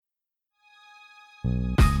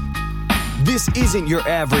This isn't your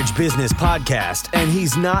average business podcast, and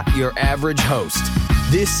he's not your average host.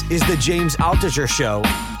 This is the James Altucher Show.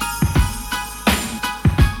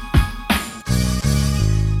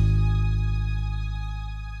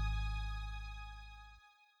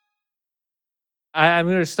 I'm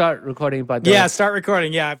going to start recording, but start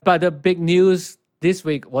recording. Yeah, but the big news this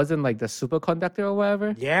week wasn't like the superconductor or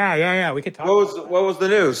whatever. Yeah. We could talk. What was the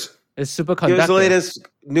news? It's superconductor. Give us the latest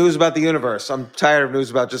news about the universe. I'm tired of news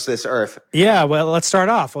about just this Earth. Yeah, well, let's start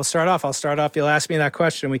off. I'll start off. You'll ask me that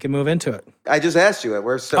question. We can move into it. I just asked you it.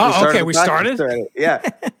 We started?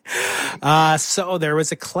 Yeah. So there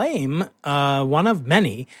was a claim, one of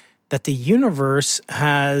many, that the universe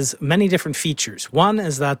has many different features. One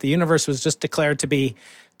is that the universe was just declared to be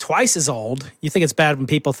twice as old. You think it's bad when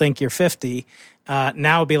people think you're 50.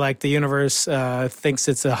 Now it'd be like the universe thinks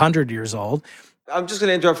it's 100 years old. I'm just going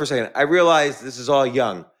to interrupt for a second. I realize this is all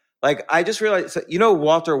young. Like, I just realized,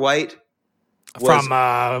 Walter White?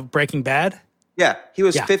 From Breaking Bad? Yeah, he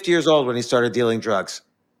was 50 years old when he started dealing drugs.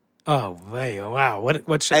 Oh,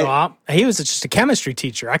 wow. He was just a chemistry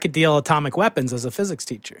teacher. I could deal atomic weapons as a physics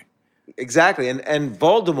teacher. Exactly. And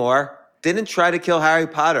Voldemort didn't try to kill Harry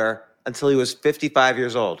Potter until he was 55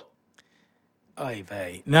 years old. Oy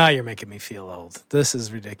vey. Now you're making me feel old. This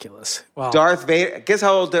is ridiculous. Wow. Darth Vader. Guess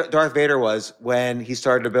how old Darth Vader was when he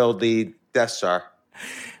started to build the Death Star?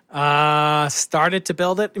 Started to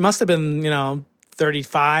build it? It must have been,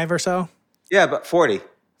 35 or so. Yeah, but 40.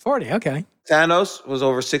 40, okay. Thanos was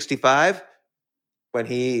over 65 when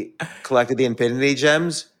he collected the Infinity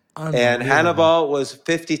Gems. And Hannibal was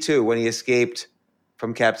 52 when he escaped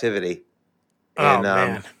from captivity.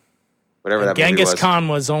 Man. Whatever that Genghis movie was. Khan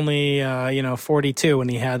was only, 42 when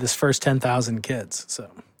he had his first 10,000 kids.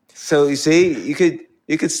 So you see, you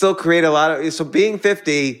could still create a lot of. So being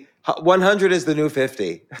 50, 100 is the new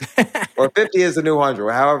 50, or 50 is the new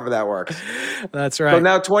 100, however that works. That's right. So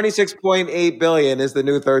now 26.8 billion is the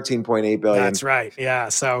new 13.8 billion. That's right. Yeah.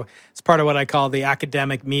 So it's part of what I call the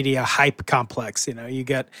academic media hype complex. You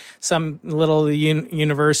get some little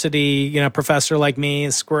university, professor like me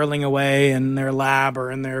is squirreling away in their lab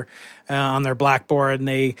or in their on their blackboard, and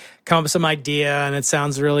they come up with some idea, and it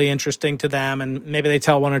sounds really interesting to them, and maybe they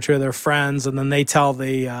tell one or two of their friends, and then they tell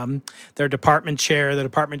their department chair. The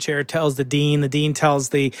department chair tells the dean tells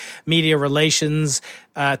the media relations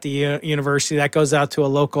at the university. That goes out to a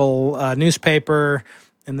local newspaper,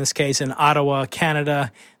 in this case in Ottawa,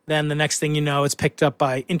 Canada. Then the next thing you know, it's picked up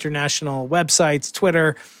by international websites,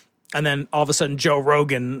 Twitter, and then all of a sudden Joe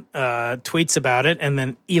Rogan tweets about it, and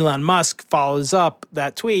then Elon Musk follows up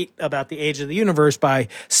that tweet about the age of the universe by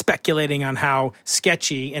speculating on how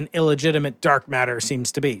sketchy and illegitimate dark matter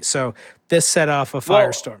seems to be. So this set off a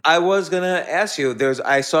firestorm. I was going to ask you,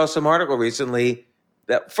 I saw some article recently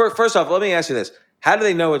that, first off, let me ask you this. How do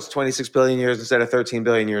they know it's 26 billion years instead of 13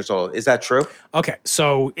 billion years old? Is that true? Okay,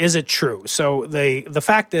 so is it true? So the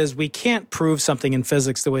fact is we can't prove something in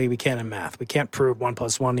physics the way we can in math. We can't prove 1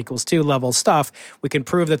 + 1 = 2 level stuff. We can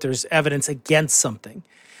prove that there's evidence against something.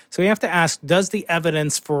 So we have to ask, does the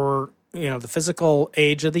evidence for the physical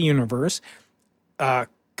age of the universe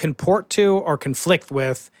comport to or conflict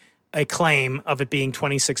with a claim of it being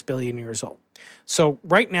 26 billion years old? So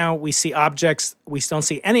right now we see objects, we don't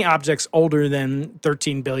see any objects older than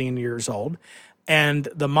 13 billion years old. And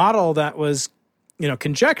the model that was,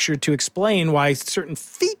 conjectured to explain why certain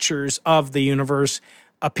features of the universe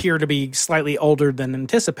appear to be slightly older than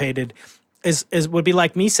anticipated would be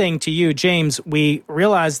like me saying to you, James, we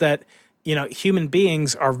realize that, human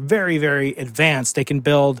beings are very, very advanced. They can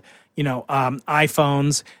build,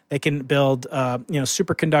 iPhones, they can build,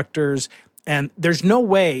 superconductors. And there's no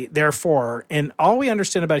way, therefore, and all we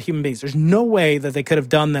understand about human beings, there's no way that they could have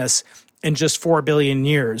done this in just 4 billion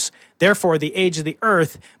years. Therefore, the age of the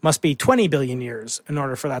Earth must be 20 billion years in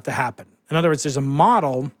order for that to happen. In other words, there's a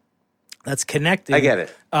model that's connecting I get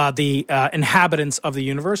it. The inhabitants of the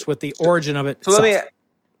universe with the origin of it. So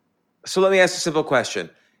let me ask a simple question.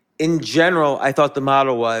 In general, I thought the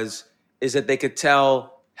model is that they could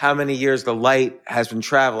tell how many years the light has been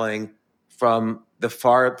traveling from the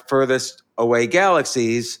furthest away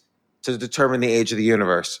galaxies to determine the age of the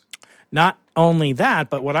universe. Not only that,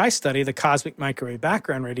 but what I study, the cosmic microwave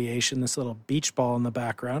background radiation, this little beach ball in the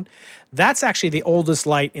background, that's actually the oldest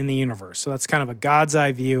light in the universe. So that's kind of a God's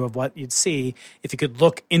eye view of what you'd see if you could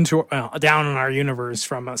look into down on our universe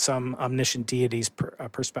from some omniscient deity's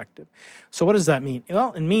perspective. So what does that mean?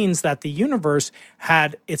 Well, it means that the universe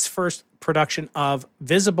had its first production of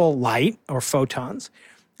visible light or photons.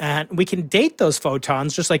 And we can date those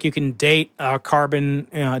photons just like you can date carbon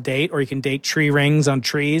date, or you can date tree rings on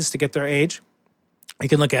trees to get their age. You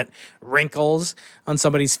can look at wrinkles on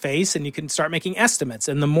somebody's face, and you can start making estimates.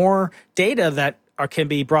 And the more data that can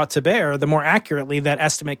be brought to bear, the more accurately that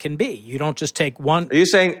estimate can be. You don't just take one. Are you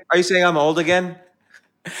saying I'm old again?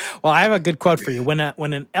 Well, I have a good quote for you. When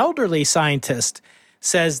an elderly scientist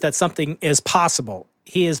says that something is possible,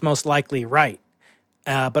 he is most likely right.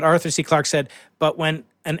 But Arthur C. Clarke said, but when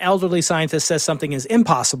an elderly scientist says something is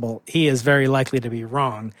impossible, he is very likely to be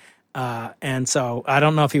wrong. And so I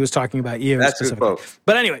don't know if he was talking about you. That's a good quote.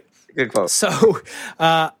 But anyway, good quote. So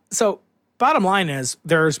bottom line is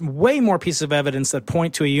there's way more pieces of evidence that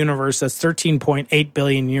point to a universe that's 13.8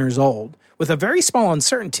 billion years old with a very small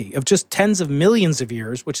uncertainty of just tens of millions of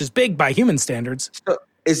years, which is big by human standards. So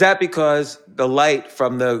is that because the light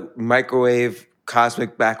from the microwave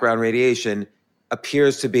cosmic background radiation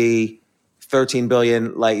appears to be 13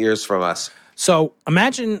 billion light years from us? So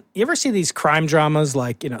imagine, you ever see these crime dramas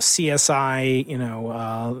like, CSI,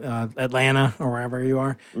 Atlanta or wherever you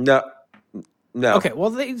are? No. Okay, well,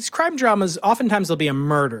 these crime dramas, oftentimes there'll be a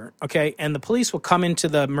murder, okay? And the police will come into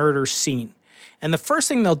the murder scene. And the first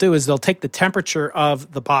thing they'll do is they'll take the temperature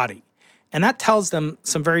of the body. And that tells them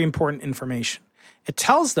some very important information. It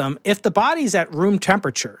tells them if the body's at room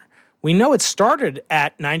temperature, we know it started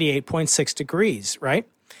at 98.6 degrees, right?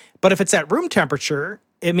 But if it's at room temperature,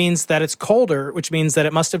 it means that it's colder, which means that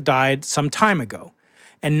it must have died some time ago.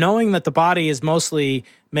 And knowing that the body is mostly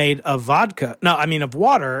made of of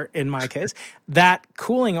water in my case, that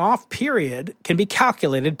cooling off period can be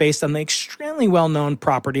calculated based on the extremely well-known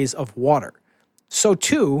properties of water. So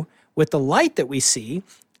too, with the light that we see,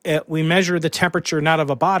 we measure the temperature not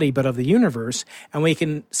of a body, but of the universe, and we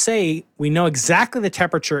can say we know exactly the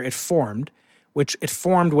temperature it formed, which it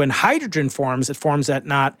formed when hydrogen forms. It forms at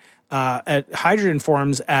not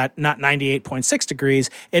 98.6 degrees.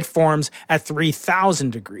 It forms at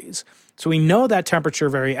 3,000 degrees. So we know that temperature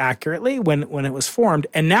very accurately when it was formed,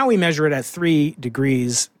 and now we measure it at 3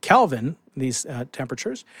 degrees Kelvin. These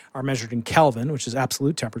temperatures are measured in Kelvin, which is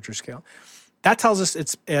absolute temperature scale. That tells us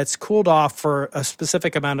it's cooled off for a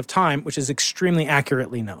specific amount of time, which is extremely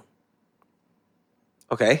accurately known.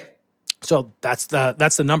 Okay. So that's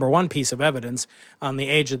the number one piece of evidence on the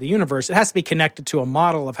age of the universe. It has to be connected to a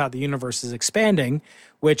model of how the universe is expanding,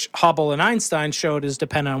 which Hubble and Einstein showed is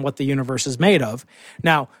dependent on what the universe is made of.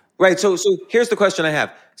 Now, right. So here's the question I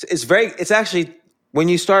have. It's actually when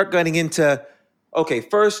you start getting into, okay,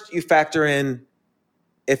 first you factor in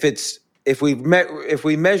if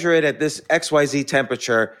we measure it at this XYZ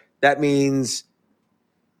temperature, that means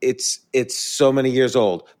it's so many years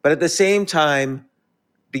old. But at the same time,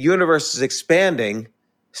 the universe is expanding,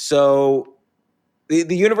 so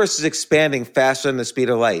the universe is expanding faster than the speed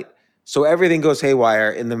of light. So everything goes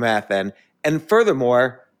haywire in the math then. And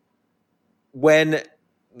furthermore, when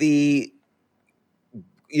the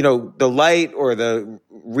light or the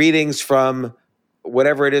readings from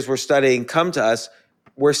whatever it is we're studying come to us,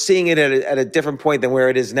 we're seeing it at a different point than where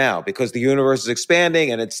it is now, because the universe is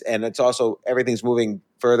expanding and it's also everything's moving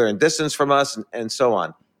further in distance from us and so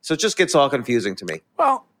on. So it just gets all confusing to me.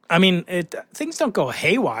 Well, I mean, things don't go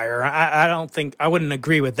haywire. I wouldn't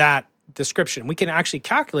agree with that description. We can actually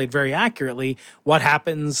calculate very accurately what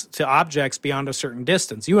happens to objects beyond a certain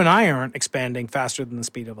distance. You and I aren't expanding faster than the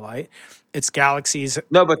speed of light. It's galaxies.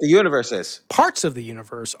 No, but the universe is. Parts of the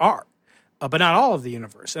universe are. But not all of the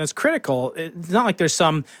universe. And it's critical. It's not like there's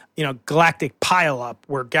some, galactic pileup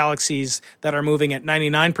where galaxies that are moving at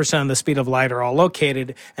 99% of the speed of light are all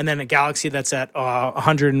located, and then a galaxy that's at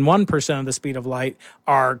 101% of the speed of light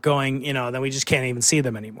are going, then we just can't even see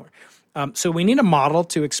them anymore. So we need a model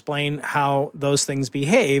to explain how those things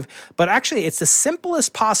behave. But actually, it's the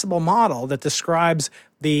simplest possible model that describes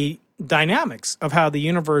the dynamics of how the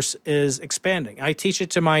universe is expanding. I teach it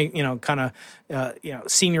to my,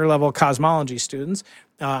 senior level cosmology students,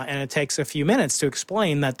 and it takes a few minutes to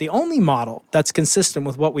explain that the only model that's consistent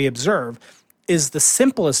with what we observe is the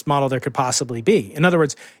simplest model there could possibly be. In other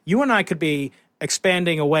words, you and I could be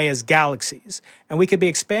expanding away as galaxies, and we could be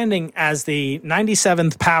expanding as the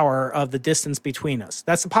 97th power of the distance between us.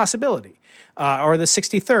 That's a possibility, or the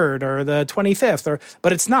 63rd, or the 25th,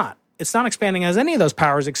 but it's not. It's not expanding as any of those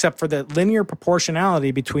powers except for the linear proportionality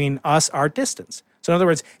between us, our distance. So in other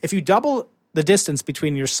words, if you double the distance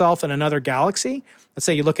between yourself and another galaxy, let's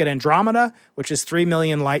say you look at Andromeda, which is 3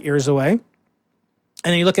 million light years away, and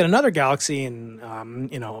then you look at another galaxy in,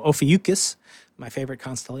 Ophiuchus, my favorite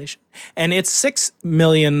constellation, and it's 6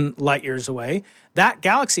 million light years away. That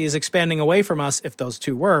galaxy is expanding away from us, if those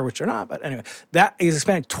two were, which are not, but anyway, that is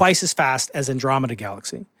expanding twice as fast as Andromeda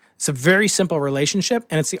galaxy. It's a very simple relationship,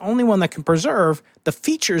 and it's the only one that can preserve the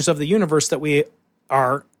features of the universe that we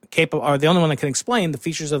are capable, or the only one that can explain the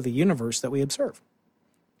features of the universe that we observe.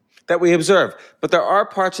 that we observe. But there are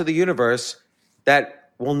parts of the universe that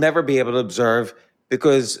we'll never be able to observe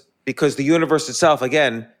because the universe itself,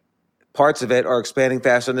 again, parts of it are expanding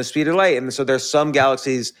faster than the speed of light. And so there's some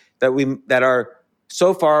galaxies that are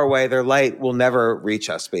so far away, their light will never reach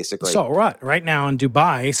us, basically. So right now in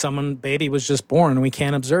Dubai, baby was just born and we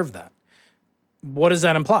can't observe that. What does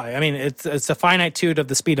that imply? I mean, it's a finitude of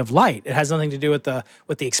the speed of light. It has nothing to do with the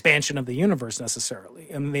expansion of the universe necessarily.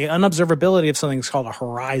 And the unobservability of something is called a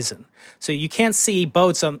horizon. So you can't see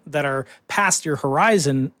boats that are past your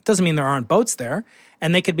horizon. It doesn't mean there aren't boats there.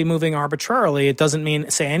 And they could be moving arbitrarily. It doesn't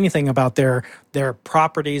say anything about their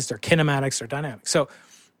properties, their kinematics, their dynamics. So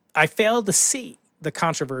I fail to see the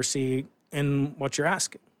controversy in what you're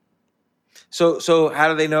asking. So how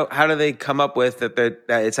do they know? How do they come up with that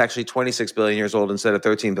it's actually 26 billion years old instead of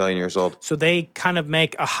 13 billion years old? So they kind of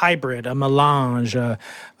make a hybrid, a melange, a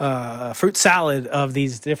fruit salad of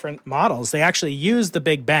these different models. They actually use the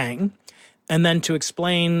Big Bang, and then to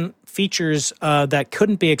explain features that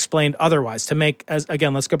couldn't be explained otherwise.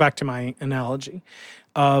 Let's go back to my analogy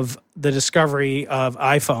of the discovery of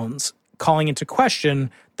iPhones, calling into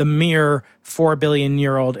question the mere 4 billion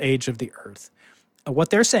year old age of the Earth.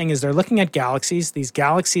 What they're saying is they're looking at galaxies. These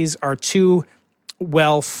galaxies are too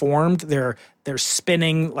well formed. They're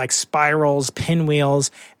spinning like spirals,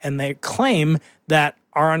 pinwheels, and they claim that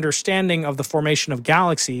our understanding of the formation of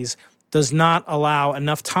galaxies does not allow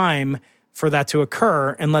enough time for that to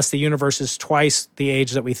occur unless the universe is twice the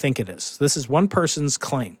age that we think it is. This is one person's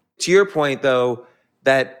claim. To your point, though,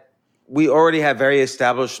 that we already have very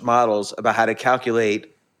established models about how to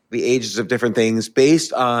calculate the ages of different things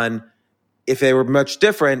based on if they were much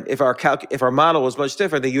different, if our model was much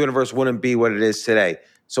different, the universe wouldn't be what it is today.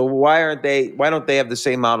 So why don't they have the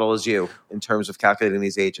same model as you in terms of calculating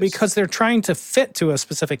these ages? Because they're trying to fit to a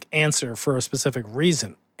specific answer for a specific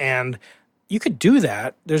reason. And you could do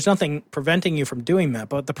that. There's nothing preventing you from doing that.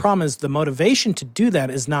 But the problem is the motivation to do that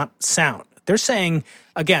is not sound. They're saying,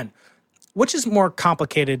 again, which is more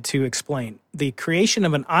complicated to explain, the creation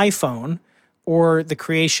of an iPhone or the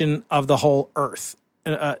creation of the whole Earth?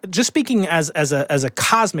 Just speaking as a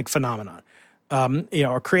cosmic phenomenon,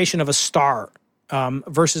 a creation of a star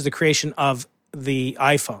versus the creation of the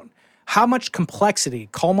iPhone. How much complexity,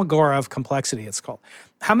 Kolmogorov complexity it's called,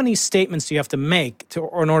 how many statements do you have to make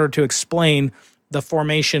in order to explain the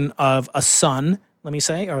formation of a sun, let me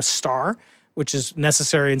say, or a star, which is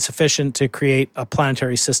necessary and sufficient to create a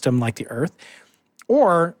planetary system like the Earth?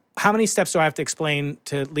 Or how many steps do I have to explain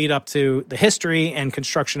to lead up to the history and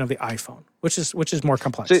construction of the iPhone, which is more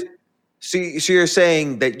complex? So you're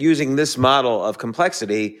saying that using this model of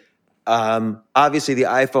complexity, obviously the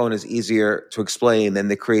iPhone is easier to explain than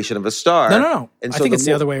the creation of a star. No. And I think it's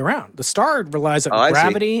the other way around. The star relies on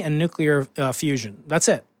gravity and nuclear fusion. That's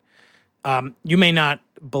it. You may not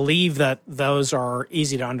believe that those are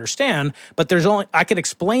easy to understand, but I could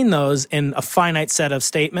explain those in a finite set of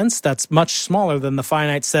statements that's much smaller than the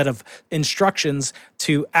finite set of instructions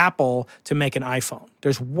to Apple to make an iPhone.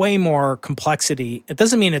 There's way more complexity. It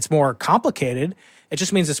doesn't mean it's more complicated. It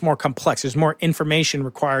just means it's more complex. There's more information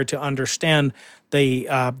required to understand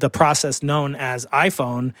the process known as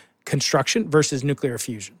iPhone construction versus nuclear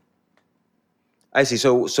fusion. I see.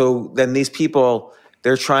 So then these people,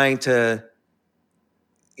 they're trying to.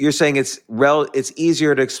 You're saying it's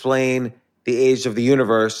easier to explain the age of the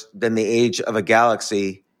universe than the age of a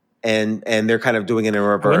galaxy, and they're kind of doing it in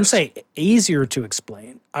reverse. I wouldn't say easier to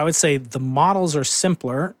explain. I would say the models are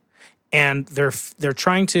simpler, and they're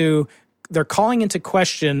calling into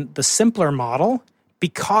question the simpler model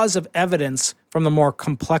because of evidence from the more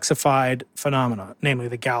complexified phenomena, namely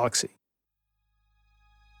the galaxy.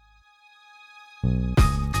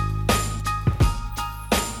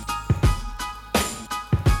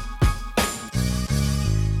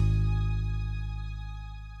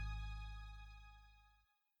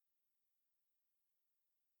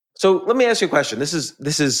 So let me ask you a question.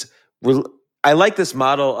 I like this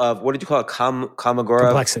model of, what did you call it?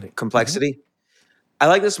 Kolmogorov? Complexity. Mm-hmm. I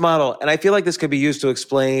like this model, and I feel like this could be used to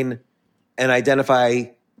explain and identify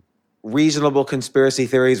reasonable conspiracy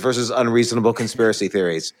theories versus unreasonable conspiracy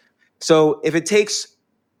theories. So if it takes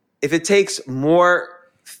more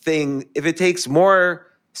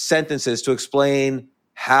sentences to explain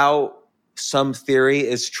how some theory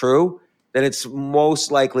is true, then it's most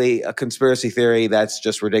likely a conspiracy theory that's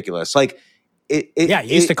just ridiculous. Like, you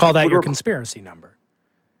used to call that your conspiracy number.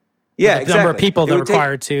 Yeah, the exactly. number of people that are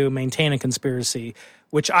required to maintain a conspiracy,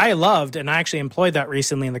 which I loved, and I actually employed that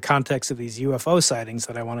recently in the context of these UFO sightings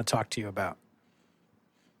that I want to talk to you about.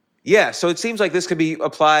 Yeah, so it seems like this could be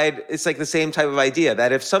applied. It's like the same type of idea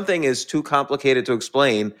that if something is too complicated to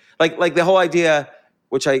explain, like the whole idea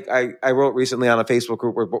which I wrote recently on a Facebook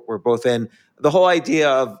group we're both in. The whole idea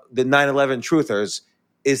of the 9/11 truthers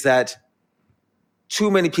is that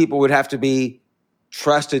too many people would have to be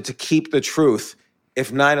trusted to keep the truth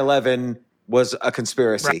if 9/11 was a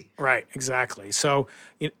conspiracy. Right, exactly. So,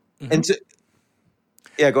 And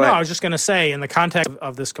yeah, go ahead. I was just going to say, in the context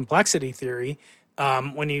of this complexity theory,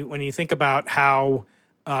 when you think about how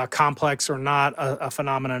complex or not a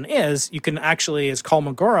phenomenon is, you can actually, as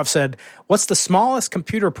Kolmogorov said, what's the smallest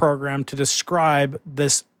computer program to describe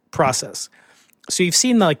this process? So you've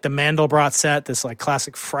seen like the Mandelbrot set, this like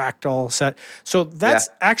classic fractal set. So that's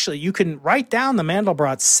actually, you can write down the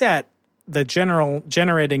Mandelbrot set, the general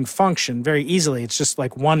generating function, very easily. It's just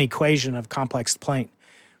like one equation of complex plane.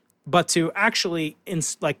 But to actually,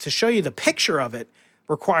 to show you the picture of it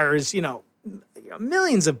requires,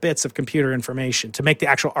 millions of bits of computer information to make the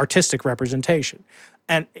actual artistic representation.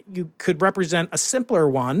 And you could represent a simpler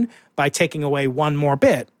one by taking away one more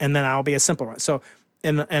bit, and then that'll be a simpler one. So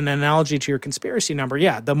in an analogy to your conspiracy number,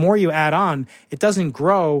 the more you add on, it doesn't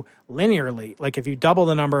grow linearly. Like if you double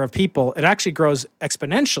the number of people, it actually grows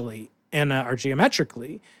exponentially or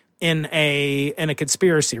geometrically in a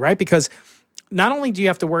conspiracy, right? Because not only do you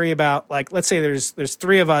have to worry about, like, let's say there's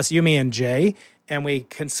three of us, you, me, and Jay, and we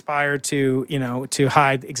conspire to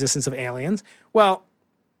hide the existence of aliens. Well,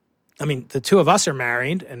 I mean, the two of us are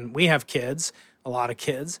married and we have kids, a lot of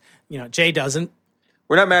kids. Jay doesn't.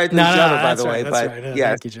 We're not married to each other, by the way. That's but right. yeah.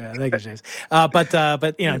 Thank you, Jay. Thank you, James.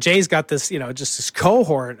 But Jay's got this, just this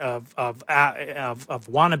cohort of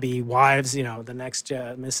wannabe wives. The next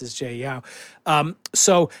Mrs. J. Yao.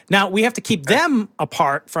 So now we have to keep them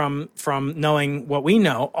apart from knowing what we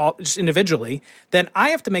know, all just individually. Then I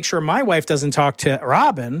have to make sure my wife doesn't talk to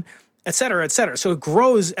Robin, et cetera, et cetera. So it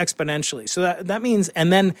grows exponentially. So that means,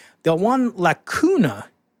 and then the one lacuna,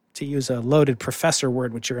 to use a loaded professor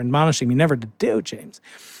word, which you're admonishing me never to do, James.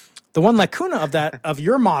 The one lacuna of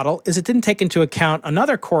your model is it didn't take into account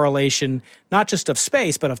another correlation, not just of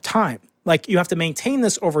space, but of time. Like you have to maintain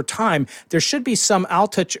this over time. There should be some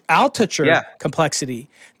altucher complexity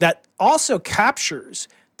that also captures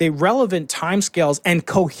the relevant timescales and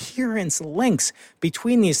coherence links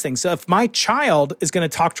between these things. So if my child is going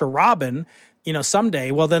to talk to Robin,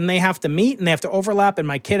 someday, well, then they have to meet and they have to overlap, and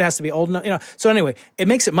my kid has to be old enough, So anyway, it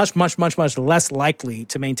makes it much, much, much, much less likely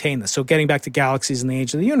to maintain this. So getting back to galaxies and the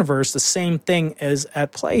age of the universe, the same thing is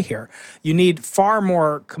at play here. You need far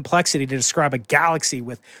more complexity to describe a galaxy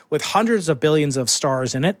with hundreds of billions of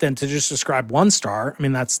stars in it than to just describe one star. I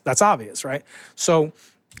mean, that's obvious, right? So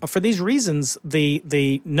for these reasons,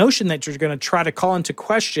 the notion that you're going to try to call into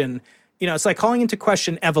question, it's like calling into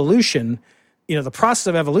question evolution. The process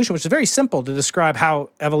of evolution, which is very simple to describe how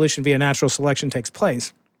evolution via natural selection takes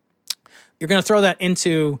place. You're going to throw that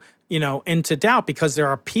into doubt because there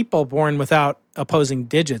are people born without opposing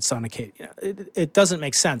digits on occasion. It doesn't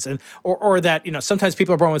make sense. And or that, sometimes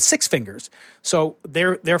people are born with 6 fingers. So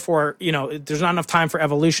therefore, there's not enough time for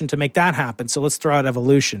evolution to make that happen. So let's throw out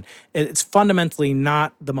evolution. It's fundamentally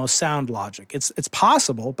not the most sound logic. It's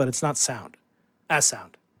possible, but it's not sound.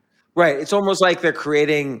 Right. It's almost like they're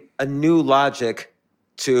creating a new logic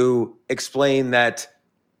to explain that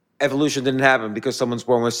evolution didn't happen because someone's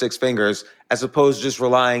born with 6 fingers, as opposed to just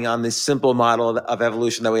relying on this simple model of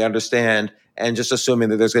evolution that we understand and just assuming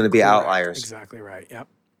that there's going to be outliers. Exactly right. Yep.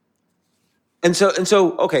 And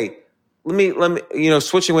so, okay, let me,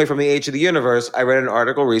 switching away from the age of the universe, I read an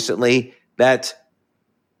article recently that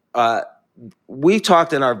we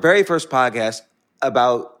talked in our very first podcast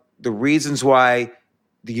about the reasons why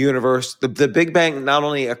the universe, the Big Bang not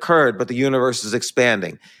only occurred, but the universe is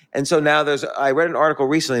expanding. And so now I read an article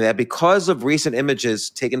recently that because of recent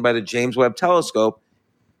images taken by the James Webb Telescope,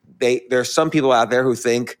 there's some people out there who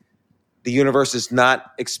think the universe is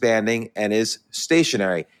not expanding and is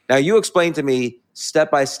stationary. Now, you explained to me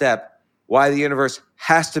step by step why the universe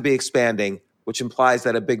has to be expanding, which implies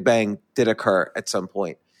that a Big Bang did occur at some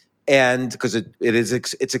point. And because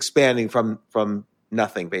it's expanding from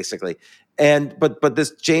nothing, basically. And but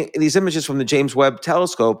these images from the James Webb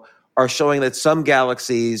Telescope are showing that some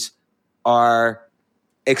galaxies are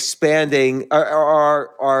expanding,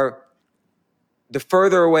 are the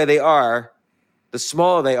further away they are, the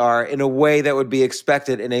smaller they are, in a way that would be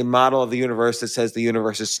expected in a model of the universe that says the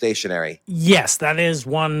universe is stationary. Yes, that is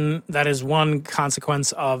one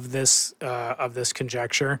consequence of this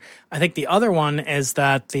conjecture. I think the other one is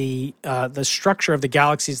that the structure of the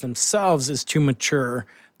galaxies themselves is too mature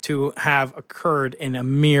to have occurred in a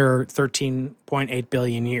mere 13.8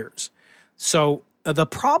 billion years. So the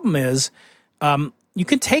problem is you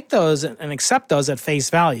can take those and accept those at face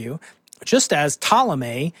value, just as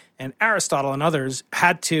Ptolemy and Aristotle and others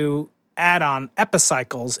had to add on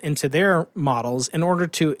epicycles into their models in order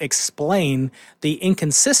to explain the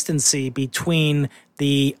inconsistency between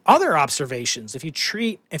the other observations. If you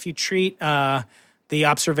treat the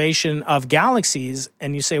observation of galaxies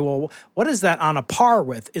and you say, well, what is that on a par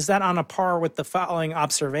with? Is that on a par with the following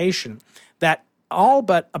observation, that all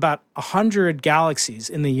but about 100 galaxies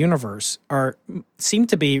in the universe seem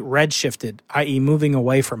to be redshifted, i.e. moving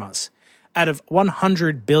away from us, out of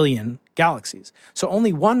 100 billion galaxies. So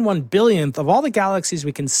only 1/1 billionth of all the galaxies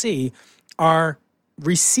we can see are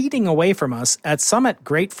receding away from us at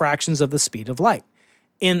great fractions of the speed of light.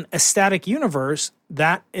 In a static universe,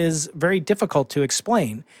 that is very difficult to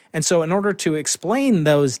explain. And so in order to explain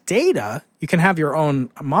those data, you can have your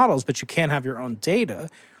own models, but you can't have your own data.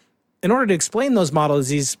 In order to explain those models,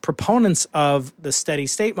 these proponents of the steady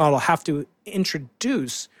state model have to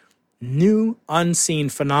introduce new unseen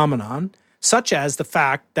phenomenon, such as the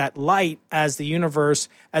fact that light, as the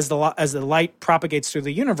light propagates through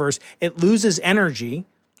the universe, it loses energy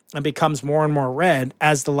and becomes more and more red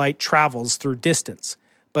as the light travels through distance.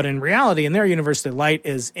 But in reality, in their universe, the light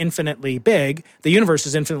is infinitely big. The universe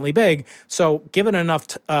is infinitely big. So given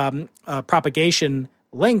enough propagation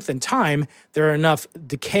length and time, there are enough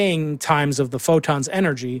decaying times of the photon's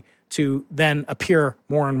energy to then appear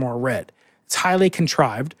more and more red. It's highly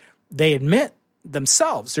contrived. They admit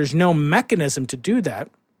themselves there's no mechanism to do that.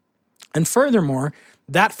 And furthermore,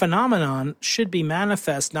 that phenomenon should be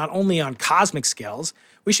manifest not only on cosmic scales,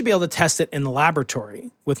 we should be able to test it in the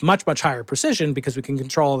laboratory with much, much higher precision because we can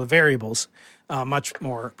control the variables much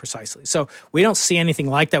more precisely. So we don't see anything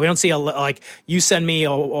like that. We don't see like you send me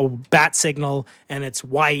a bat signal and it's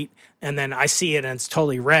white, and then I see it and it's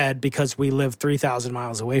totally red because we live 3,000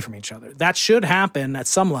 miles away from each other. That should happen at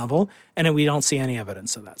some level, and we don't see any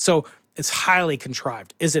evidence of that. So it's highly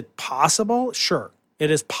contrived. Is it possible? Sure.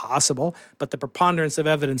 It is possible, but the preponderance of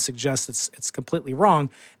evidence suggests it's completely wrong,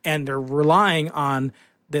 and they're relying on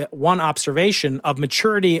the one observation of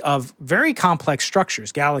maturity of very complex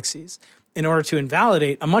structures, galaxies, in order to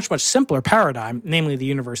invalidate a much, much simpler paradigm, namely the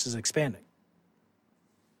universe is expanding.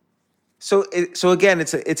 So again,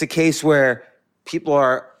 it's a case where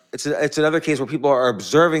it's another case where people are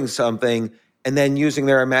observing something and then using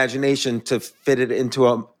their imagination to fit it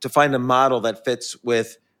to find a model that fits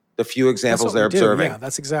with the few examples they're observing. Yeah,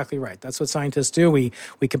 that's exactly right. That's what scientists do. We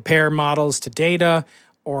compare models to data,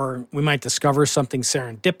 or we might discover something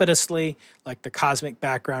serendipitously, like the cosmic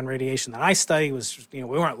background radiation that I study was, we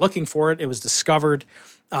weren't looking for it. It was discovered,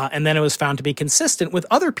 and then it was found to be consistent with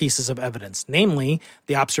other pieces of evidence, namely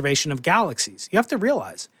the observation of galaxies. You have to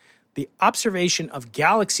realize the observation of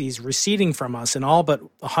galaxies receding from us in all but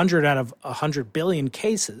 100 out of 100 billion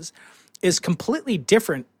cases is completely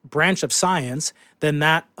different branch of science than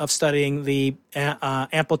that of studying the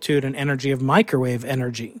amplitude and energy of microwave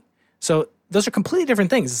energy. So those are completely different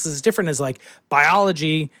things. This is different as like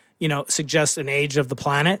biology, suggests an age of the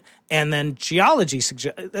planet, and then geology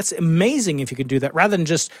suggests. That's amazing if you could do that rather than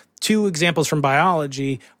just 2 examples from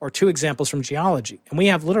biology or 2 examples from geology. And we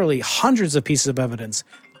have literally hundreds of pieces of evidence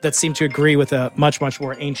that seem to agree with a much, much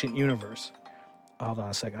more ancient universe. Hold on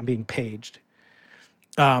a second. I'm being paged.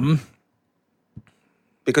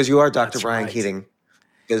 Because you are Dr. Brian Keating,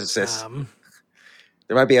 physicist.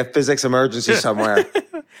 There might be a physics emergency somewhere.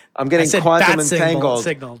 I'm getting quantum entangled.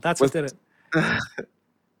 Signal. That's what did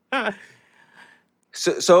it.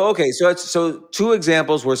 So 2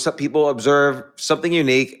 examples where some people observe something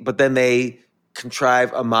unique, but then they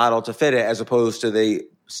contrive a model to fit it, as opposed to the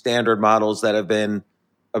standard models that have been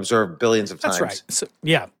observed billions of times. That's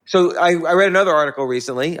right. So I read another article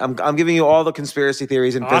recently. I'm giving you all the conspiracy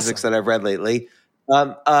theories in physics that I've read lately.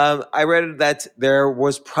 I read that there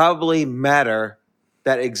was probably matter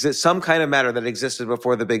that exists, some kind of matter that existed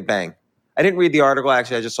before the Big Bang. I didn't read the article.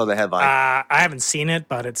 Actually, I just saw the headline. I haven't seen it,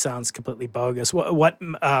 but it sounds completely bogus. What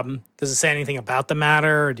does it say anything about the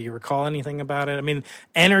matter? Or do you recall anything about it? I mean,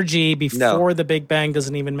 energy before the Big Bang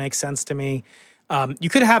doesn't even make sense to me. You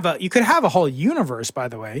could have a whole universe, by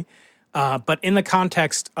the way, but in the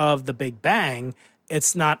context of the Big Bang,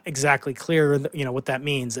 it's not exactly clear, what that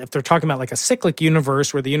means. If they're talking about like a cyclic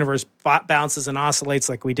universe where the universe bounces and oscillates,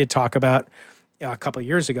 like we did talk about a couple of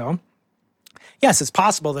years ago, yes, it's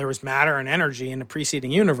possible there was matter and energy in a preceding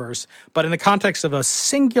universe, but in the context of a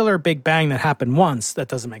singular Big Bang that happened once, that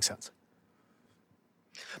doesn't make sense.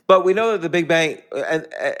 But we know that the Big Bang,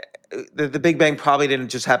 the Big Bang probably didn't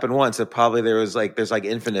just happen once. It probably there's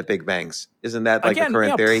infinite Big Bangs. Isn't that the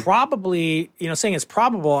current theory? Probably, saying it's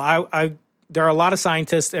probable. There are a lot of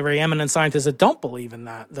scientists, very eminent scientists, that don't believe in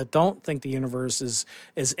that don't think the universe is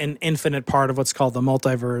an infinite part of what's called the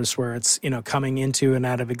multiverse, where it's, coming into and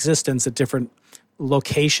out of existence at different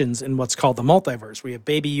locations in what's called the multiverse. We have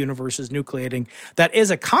baby universes nucleating. That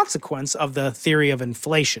is a consequence of the theory of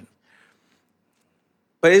inflation.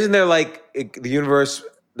 But isn't there the universe,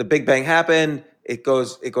 the Big Bang happened, it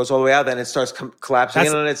goes all the way out, then it starts collapsing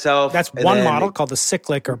in on itself. That's one model called the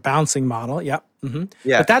cyclic or bouncing model. Yep. Mm-hmm.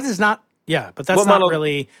 Yeah. But that is not. Yeah, but that's not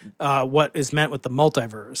really what is meant with the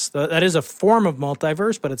multiverse. That is a form of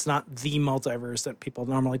multiverse, but it's not the multiverse that people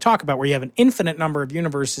normally talk about, where you have an infinite number of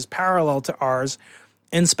universes parallel to ours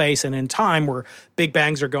in space and in time, where big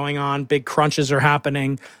bangs are going on, big crunches are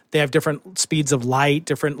happening. They have different speeds of light,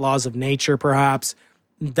 different laws of nature, perhaps.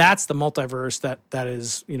 That's the multiverse that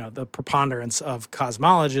is, the preponderance of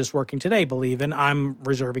cosmologists working today believe in. I'm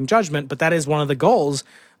reserving judgment, but that is one of the goals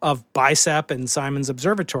of BICEP and Simon's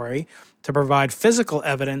Observatory, to provide physical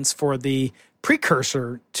evidence for the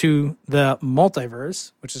precursor to the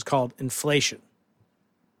multiverse, which is called inflation.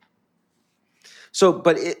 So,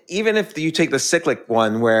 but even if you take the cyclic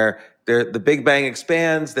one where the Big Bang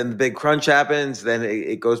expands, then the big crunch happens, then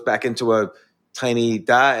it goes back into a tiny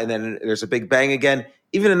dot, and then there's a Big Bang again.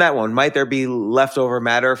 Even in that one, might there be leftover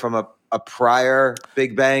matter from a prior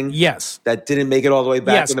Big Bang? Yes. That didn't make it all the way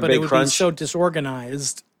back in the big crunch? Yes, but it would be so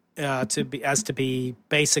disorganized to be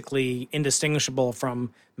basically indistinguishable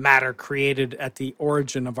from matter created at the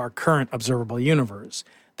origin of our current observable universe.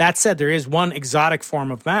 That said, there is one exotic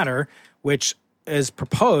form of matter which is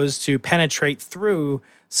proposed to penetrate through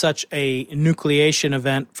such a nucleation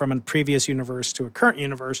event from a previous universe to a current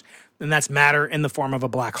universe, and that's matter in the form of a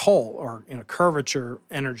black hole, or curvature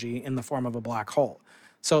energy in the form of a black hole.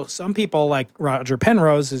 So some people, like Roger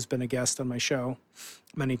Penrose, who's been a guest on my show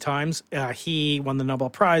many times, he won the Nobel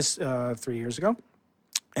Prize 3 years ago,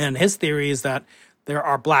 and his theory is that there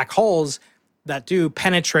are black holes that do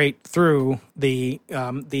penetrate through the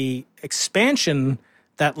expansion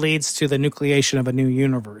that leads to the nucleation of a new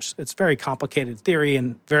universe. It's a very complicated theory,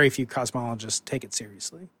 and very few cosmologists take it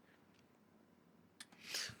seriously.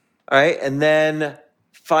 All right, and then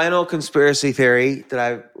final conspiracy theory that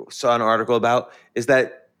I saw an article about is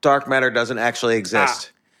that dark matter doesn't actually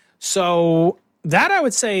exist. So that, I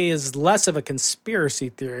would say, is less of a conspiracy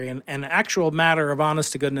theory and an actual matter of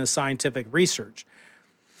honest-to-goodness scientific research.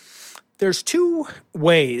 There's two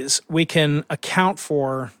ways we can account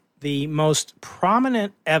for the most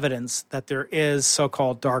prominent evidence that there is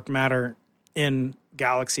so-called dark matter in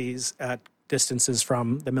galaxies at distances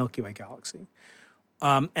from the Milky Way galaxy.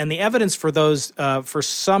 And the evidence for those, for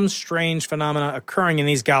some strange phenomena occurring in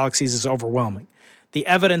these galaxies, is overwhelming. The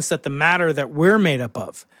evidence that the matter that we're made up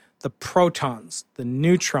of, the protons, the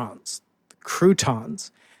neutrons, the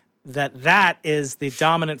croutons, that is the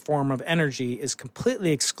dominant form of energy, is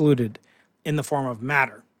completely excluded in the form of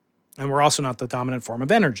matter. And we're also not the dominant form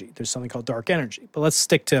of energy. There's something called dark energy. But let's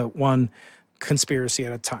stick to one conspiracy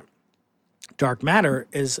at a time. Dark matter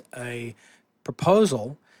is a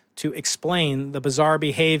proposal to explain the bizarre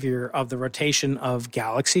behavior of the rotation of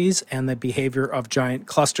galaxies and the behavior of giant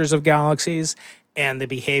clusters of galaxies and the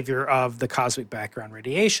behavior of the cosmic background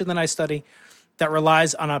radiation that I study, that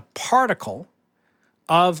relies on a particle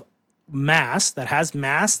of mass, that has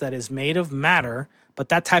mass, that is made of matter, but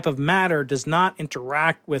that type of matter does not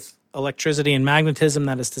interact with electricity and magnetism.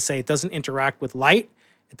 That is to say, it doesn't interact with light,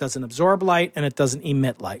 it doesn't absorb light, and it doesn't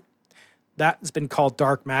emit light. That has been called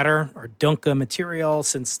dark matter or Dunca material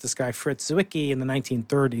since this guy Fritz Zwicky in the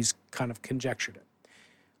 1930s kind of conjectured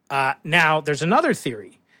it. Now, there's another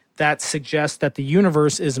theory that suggests that the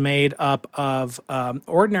universe is made up of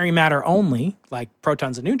ordinary matter only, like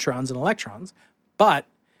protons and neutrons and electrons, but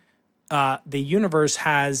the universe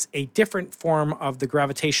has a different form of the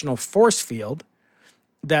gravitational force field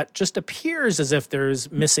that just appears as if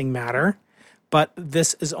there's missing matter, but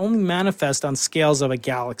this is only manifest on scales of a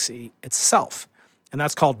galaxy itself. And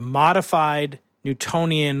that's called modified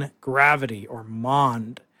Newtonian gravity, or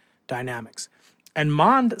MOND dynamics. And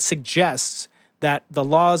MOND suggests that the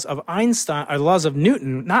laws of Einstein, or laws of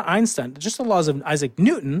Newton, not Einstein, just the laws of Isaac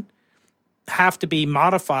Newton, have to be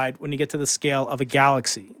modified when you get to the scale of a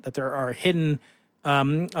galaxy, that there are hidden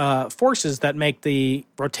forces that make the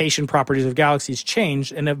rotation properties of galaxies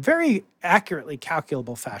change in a very accurately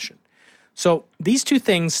calculable fashion. So these two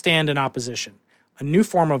things stand in opposition: a new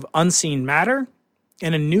form of unseen matter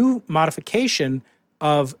and a new modification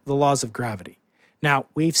of the laws of gravity. Now,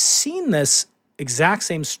 we've seen this exact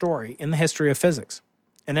same story in the history of physics,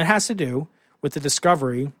 and it has to do with the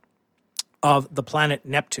discovery of the planet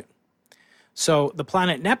Neptune. So the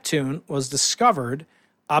planet Neptune was discovered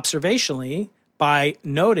observationally by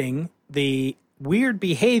noting the weird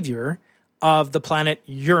behavior of the planet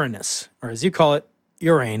Uranus, or as you call it,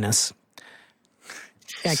 Uranus.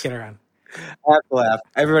 Can't get around. I have to laugh.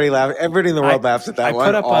 Everybody laughs. Everybody in the world laughs at that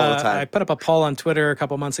one all the time. I put up a poll on Twitter a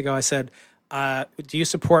couple months ago. I said, do you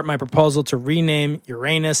support my proposal to rename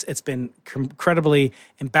Uranus? It's been incredibly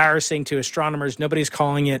embarrassing to astronomers. Nobody's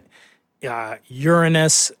calling it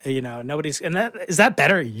Uranus. Nobody's. And is that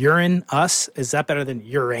better? Uranus? Is that better than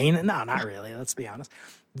Urane? No, not really. Let's be honest.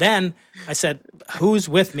 Then I said, who's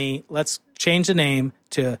with me? Let's change the name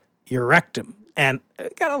to Eurectum. And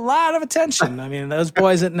it got a lot of attention. I mean, those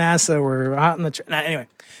boys at NASA were hot in the... Anyway,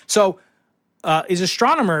 so these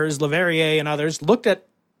astronomers, Leverrier and others, looked at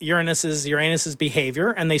Uranus's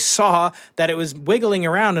behavior, and they saw that it was wiggling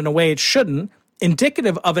around in a way it shouldn't,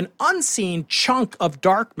 indicative of an unseen chunk of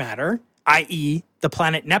dark matter, i.e. the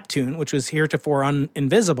planet Neptune, which was heretofore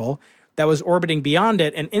invisible, that was orbiting beyond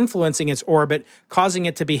it and influencing its orbit, causing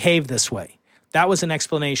it to behave this way. That was an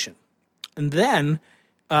explanation. And then...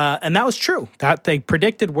 and that was true. That they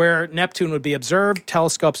predicted where Neptune would be observed.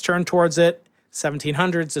 Telescopes turned towards it.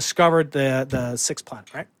 1700s discovered the sixth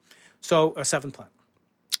planet, right? So, or seventh planet.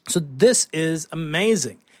 So this is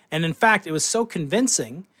amazing. And in fact, it was so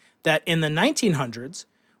convincing that in the 1900s,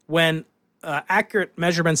 when accurate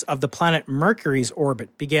measurements of the planet Mercury's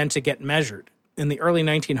orbit began to get measured in the early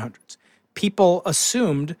 1900s, people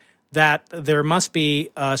assumed that there must be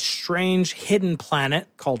a strange hidden planet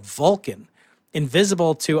called Vulcan,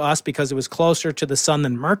 invisible to us because it was closer to the sun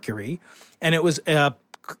than Mercury, and it was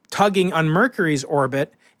tugging on Mercury's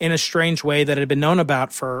orbit in a strange way that had been known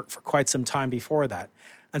about for quite some time before that.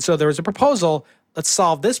 And so there was a proposal, let's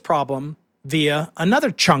solve this problem via another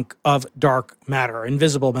chunk of dark matter,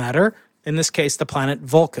 invisible matter, in this case, the planet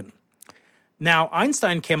Vulcan. Now,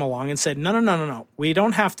 Einstein came along and said, no. We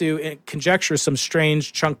don't have to conjecture some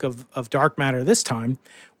strange chunk of dark matter this time.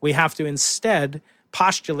 We have to instead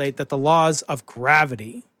postulate that the laws of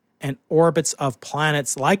gravity and orbits of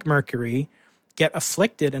planets like Mercury get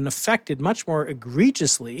afflicted and affected much more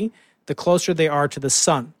egregiously the closer they are to the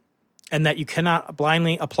sun, and that you cannot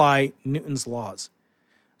blindly apply Newton's laws.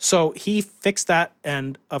 So he fixed that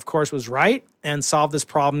and, of course, was right and solved this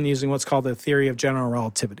problem using what's called the theory of general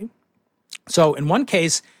relativity. So in one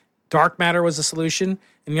case, dark matter was a solution.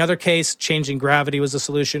 In the other case, changing gravity was a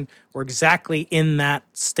solution. We're exactly in that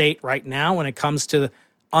state right now when it comes to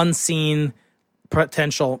unseen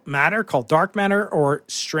potential matter called dark matter, or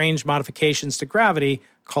strange modifications to gravity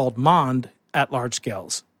called MOND at large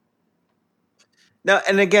scales. Now,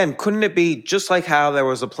 and again, couldn't it be just like how there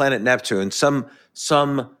was a planet Neptune, some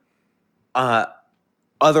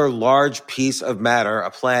other large piece of matter,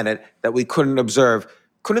 a planet that we couldn't observe?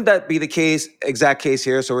 Couldn't that be the exact case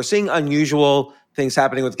here? So we're seeing unusual things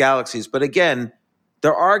happening with galaxies. But again,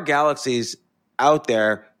 there are galaxies out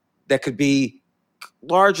there that could be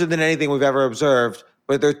larger than anything we've ever observed,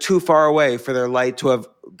 but they're too far away for their light to have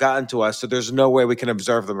gotten to us. So there's no way we can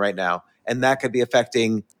observe them right now. And that could be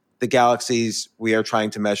affecting the galaxies we are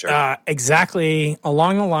trying to measure. Exactly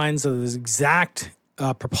along the lines of this exact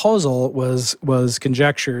proposal was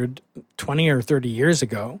conjectured 20 or 30 years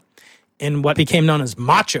ago in what became known as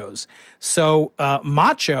machos. So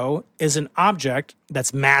macho is an object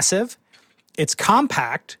that's massive, it's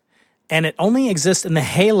compact, and it only exists in the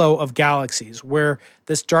halo of galaxies where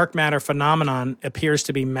this dark matter phenomenon appears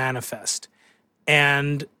to be manifest.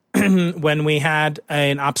 And when we had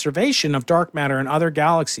an observation of dark matter in other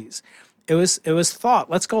galaxies, it was thought,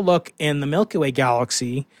 let's go look in the Milky Way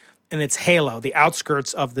galaxy in its halo, the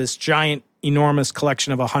outskirts of this giant, enormous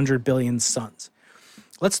collection of 100 billion suns.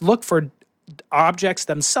 Let's look for objects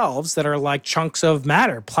themselves that are like chunks of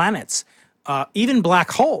matter, planets, even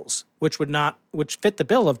black holes, which fit the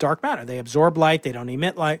bill of dark matter. They absorb light, they don't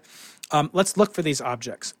emit light. Let's look for these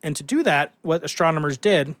objects. And to do that, what astronomers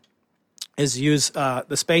did is use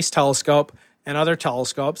the Space Telescope and other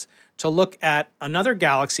telescopes to look at another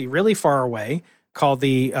galaxy really far away called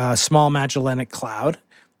the Small Magellanic Cloud,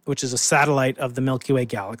 which is a satellite of the Milky Way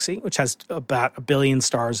galaxy, which has about 1 billion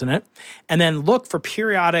stars in it, and then look for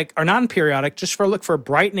periodic or non-periodic, look for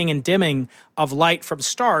brightening and dimming of light from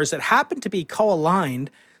stars that happen to be co-aligned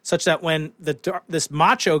such that when this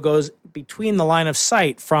macho goes between the line of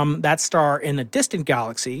sight from that star in a distant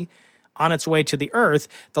galaxy on its way to the Earth,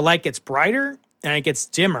 the light gets brighter and it gets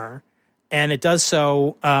dimmer, and it does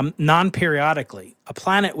so non-periodically. A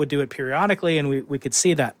planet would do it periodically, and we could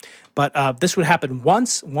see that. But this would happen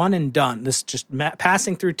once, one and done. This just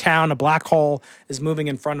passing through town, a black hole is moving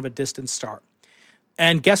in front of a distant star.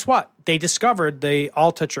 And guess what? They discovered the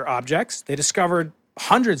Altucher objects. They discovered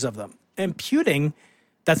hundreds of them, imputing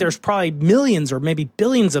that there's probably millions or maybe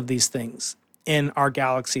billions of these things in our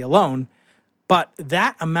galaxy alone. But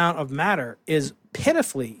that amount of matter is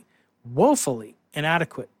pitifully, woefully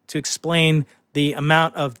inadequate to explain the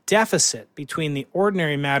amount of deficit between the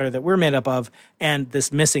ordinary matter that we're made up of and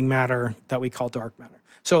this missing matter that we call dark matter.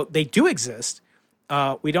 So they do exist.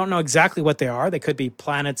 We don't know exactly what they are. They could be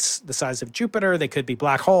planets the size of Jupiter. They could be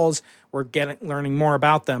black holes. We're learning more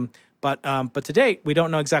about them. But to date, we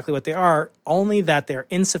don't know exactly what they are, only that they're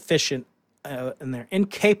insufficient and they're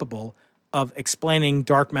incapable of explaining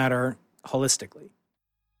dark matter holistically.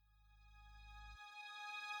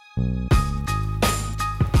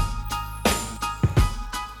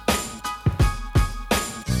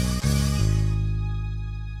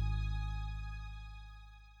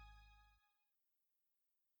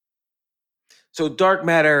 So dark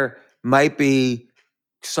matter might be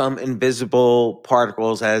some invisible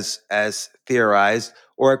particles as theorized,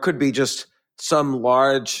 or it could be just some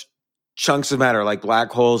large chunks of matter like black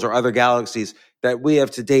holes or other galaxies that we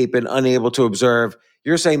have to date been unable to observe.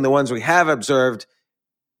 You're saying the ones we have observed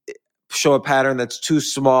show a pattern that's too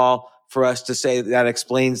small for us to say that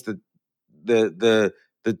explains the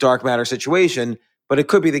dark matter situation, but it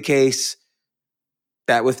could be the case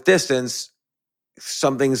that with distance,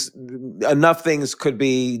 enough things could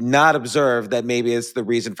be not observed that maybe it's the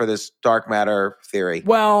reason for this dark matter theory.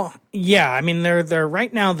 Well, yeah, I mean, they're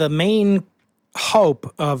right now the main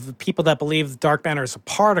hope of people that believe dark matter is a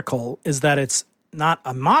particle is that it's not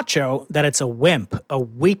a macho, that it's a WIMP, a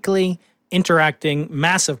weakly interacting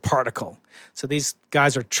massive particle. So these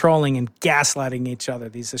guys are trolling and gaslighting each other.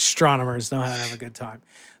 These astronomers know how to have a good time.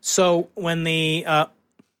 So when the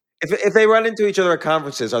if they run into each other at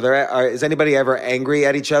conferences, is anybody ever angry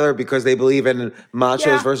at each other because they believe in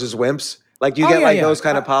machos versus wimps? Like, do you get those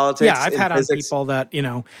kind of politics? Yeah, I've had physics? on people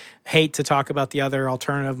that, hate to talk about the other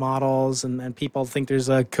alternative models, and people think there's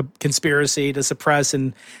a conspiracy to suppress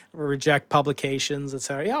and reject publications, et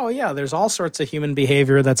cetera. Oh, yeah, there's all sorts of human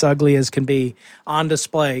behavior that's ugly as can be on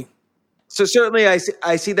display. So certainly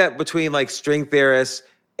I see that between like string theorists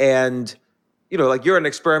and, like you're an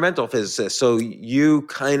experimental physicist. So you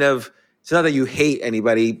kind of, it's not that you hate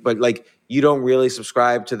anybody, but like you don't really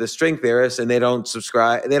subscribe to the string theorists and they don't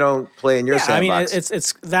play in your sandbox. I mean,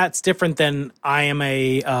 that's different than I am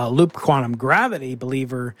a loop quantum gravity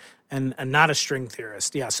believer and not a string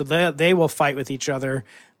theorist. Yeah, so they will fight with each other.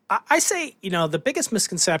 I say, the biggest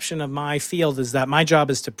misconception of my field is that my job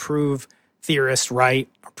is to prove theorists right,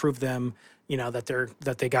 or prove them,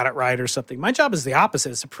 that they got it right or something. My job is the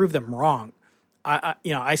opposite, is to prove them wrong.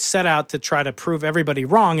 I set out to try to prove everybody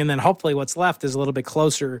wrong, and then hopefully what's left is a little bit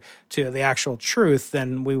closer to the actual truth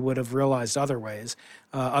than we would have realized otherwise.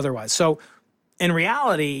 So in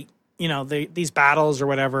reality, these battles or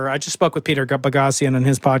whatever, I just spoke with Peter Boghossian on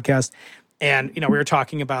his podcast, and, we were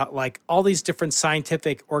talking about like all these different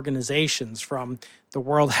scientific organizations, from the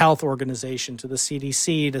World Health Organization to the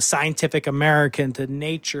CDC to Scientific American to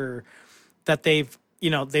Nature, that they've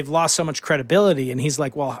lost so much credibility. And he's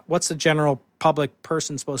like, well, what's the general public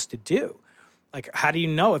person supposed to do? Like, how do you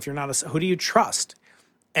know if you're not who do you trust?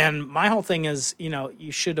 And my whole thing is,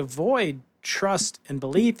 you should avoid trust and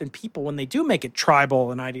belief in people when they do make it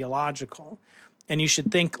tribal and ideological. And you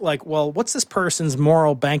should think like, well, what's this person's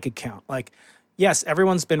moral bank account? Like, yes,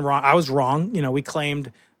 everyone's been wrong. I was wrong. We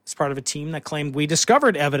claimed, as part of a team that claimed we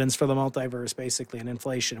discovered evidence for the multiverse, basically, and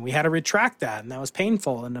inflation. We had to retract that, and that was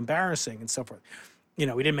painful and embarrassing and so forth. We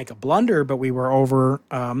didn't make a blunder, but we were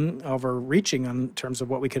overreaching in terms of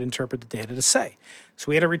what we could interpret the data to say. So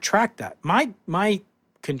we had to retract that. My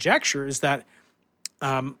conjecture is that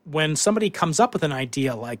when somebody comes up with an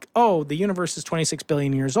idea like, oh, the universe is 26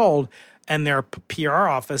 billion years old, and their PR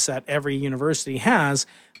office at every university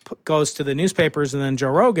goes to the newspapers and then Joe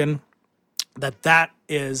Rogan, that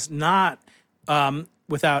is not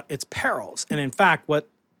without its perils. And in fact, what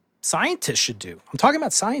scientists should do, I'm talking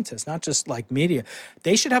about scientists, not just like media,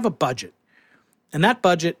 they should have a budget. And that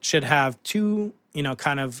budget should have two,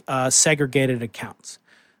 segregated accounts.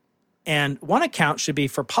 And one account should be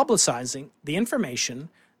for publicizing the information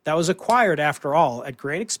that was acquired, after all, at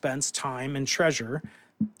great expense, time, and treasure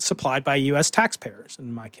supplied by U.S. taxpayers,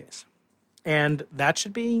 in my case. And that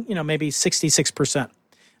should be, maybe 66%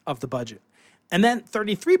 of the budget. And then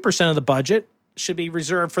 33% of the budget should be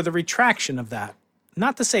reserved for the retraction of that.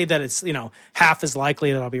 Not to say that it's, half as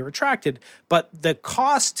likely that it'll be retracted, but the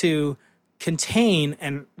cost to contain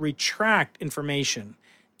and retract information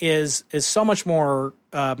is so much more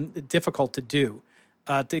difficult to do.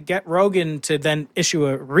 To get Rogan to then issue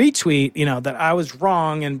a retweet, that I was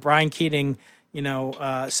wrong and Brian Keating,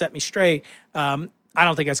 set me straight. I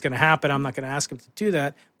don't think that's going to happen. I'm not going to ask him to do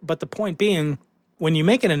that. But the point being, when you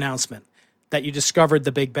make an announcement that you discovered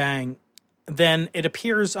the Big Bang, then it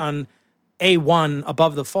appears on A1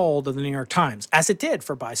 above the fold of the New York Times, as it did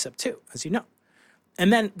for Bicep 2, as you know.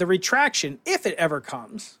 And then the retraction, if it ever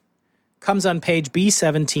comes on page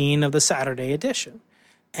B17 of the Saturday edition.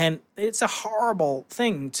 And it's a horrible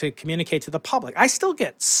thing to communicate to the public. I still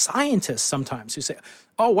get scientists sometimes who say,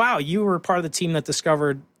 "Oh, wow, you were part of the team that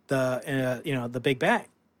discovered the Big Bang."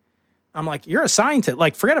 I'm like, "You're a scientist."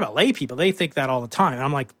 Like, forget about lay people. They think that all the time. And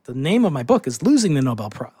I'm like, the name of my book is Losing the Nobel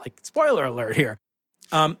Prize. Like, spoiler alert here.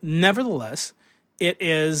 Nevertheless, it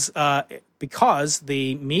is because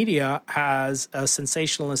the media has a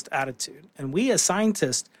sensationalist attitude. And we as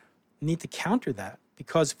scientists need to counter that,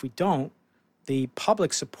 because if we don't, the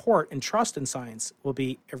public support and trust in science will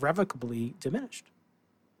be irrevocably diminished.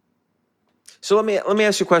 So let me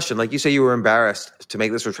ask you a question. Like, you say you were embarrassed to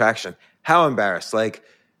make this retraction. How embarrassed? Like,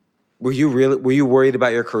 were you worried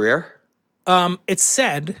about your career? It's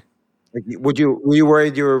said. Like, were you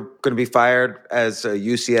worried you were going to be fired as a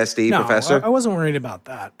UCSD professor? I wasn't worried about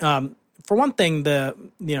that. For one thing, the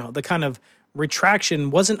kind of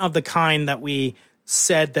retraction wasn't of the kind that we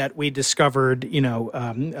said that we discovered,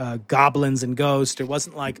 goblins and ghosts. It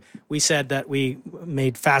wasn't like we said that we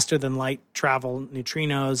made faster than light travel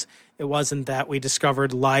neutrinos. It wasn't that we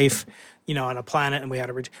discovered life, on a planet and we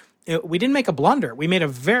had we didn't make a blunder. We made a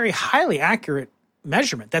very highly accurate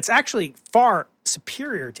measurement that's actually far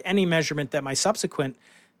superior to any measurement that my subsequent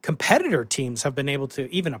competitor teams have been able to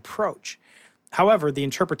even approach. However, the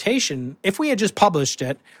interpretation, if we had just published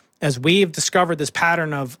it as we've discovered this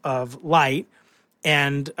pattern of light,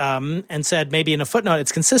 and said maybe in a footnote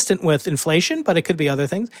it's consistent with inflation, but it could be other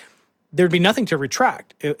things, there'd be nothing to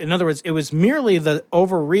retract. In other words, it was merely the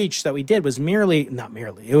overreach that we did was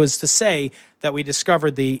it was to say that we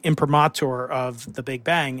discovered the imprimatur of the Big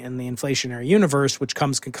Bang and the inflationary universe, which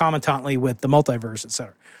comes concomitantly with the multiverse, et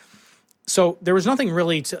cetera. So there was nothing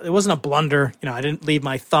really it wasn't a blunder. I didn't leave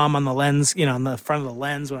my thumb on the lens, on the front of the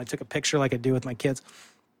lens when I took a picture like I do with my kids.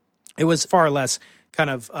 It was far less kind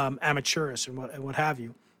of amateurish and what have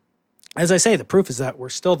you. As I say, the proof is that we're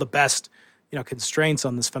still the best, constraints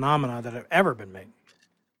on this phenomena that have ever been made.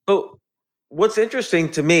 But what's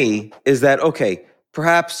interesting to me is that, okay,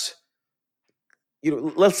 perhaps,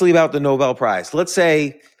 let's leave out the Nobel Prize. Let's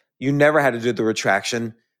say you never had to do the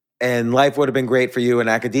retraction and life would have been great for you in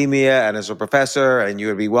academia and as a professor, and you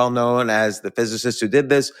would be well known as the physicist who did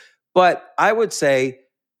this. But I would say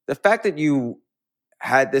the fact that you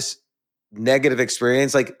had this negative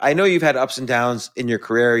experience, like, I know you've had ups and downs in your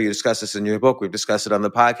career. You discuss this in your book. We've discussed it on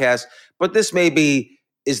the podcast. But this maybe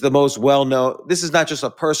is the most well-known. This is not just a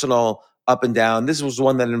personal up and down. This was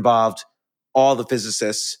one that involved all the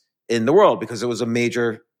physicists in the world, because it was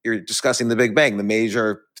you're discussing the Big Bang, the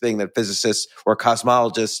major thing that physicists or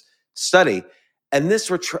cosmologists study. And this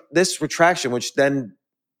retraction, which then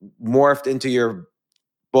morphed into your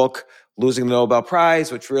book, Losing the Nobel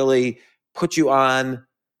Prize, which really put you on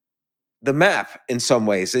the map in some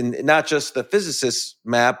ways, and not just the physicist's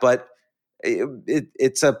map, but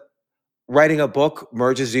it's writing a book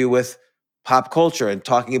merges you with pop culture and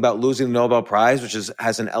talking about losing the Nobel Prize, which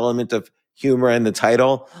has an element of humor in the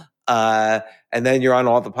title. And then you're on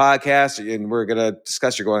all the podcasts, and we're going to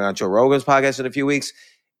discuss, you're going on Joe Rogan's podcast in a few weeks.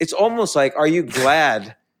 It's almost like, are you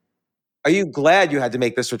glad you had to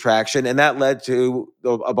make this retraction? And that led to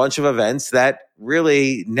a bunch of events that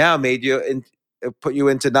really now made you put you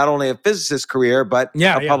into not only a physicist career, but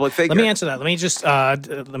a public figure. Let me answer that. Let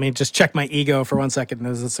me just check my ego for 1 second.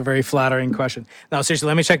 It's a very flattering question. No, seriously,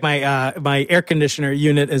 let me check my air conditioner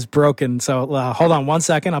unit is broken. So hold on 1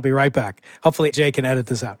 second. I'll be right back. Hopefully Jay can edit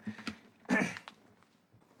this out.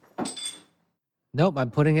 Nope,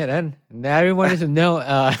 I'm putting it in. Now everyone needs to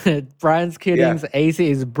know Brian's Keating's AC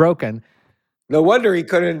is broken. No wonder he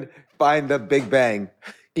couldn't find the Big Bang.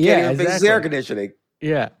 Can't even fix his air conditioning.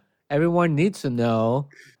 Yeah. Everyone needs to know,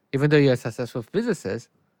 even though you're a successful physicist,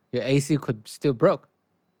 your AC could still broke.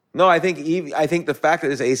 No, I think the fact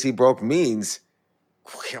that his AC broke means,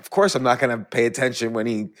 of course, I'm not going to pay attention when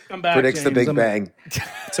he predicts the Big Bang.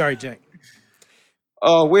 Sorry, Jay.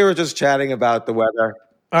 Oh, we were just chatting about the weather.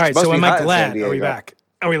 All right, so am I glad? Are we back?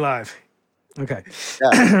 Are we live? Okay.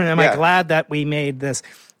 Yeah. Am I glad that we made this?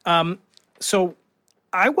 So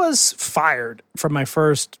I was fired from my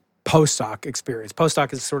first postdoc experience.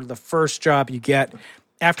 Postdoc is sort of the first job you get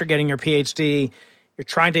after getting your PhD. You're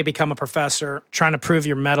trying to become a professor, trying to prove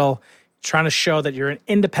your mettle, trying to show that you're an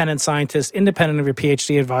independent scientist, independent of your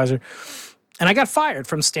PhD advisor. And I got fired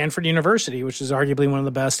from Stanford University, which is arguably one of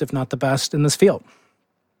the best, if not the best, in this field.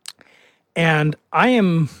 And I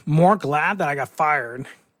am more glad that I got fired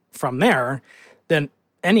from there than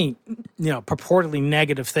any, purportedly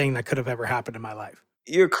negative thing that could have ever happened in my life.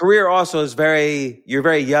 Your career also is you're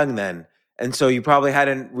very young then. And so you probably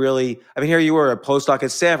hadn't really, here you were a postdoc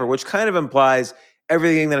at Stanford, which kind of implies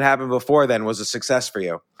everything that happened before then was a success for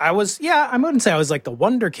you. I wouldn't say I was like the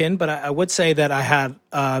wonderkind, but I would say that I had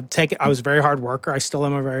I was a very hard worker. I still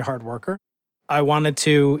am a very hard worker. I wanted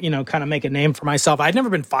to, kind of make a name for myself. I'd never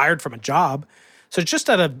been fired from a job. So just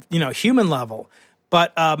at a, human level.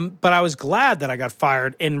 But I was glad that I got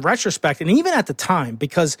fired in retrospect, and even at the time,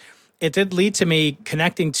 because it did lead to me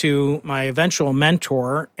connecting to my eventual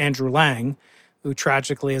mentor, Andrew Lang, who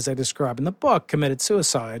tragically, as I describe in the book, committed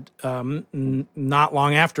suicide not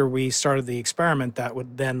long after we started the experiment that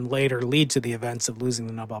would then later lead to the events of losing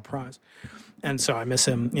the Nobel Prize. And so I miss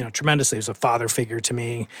him, tremendously. He was a father figure to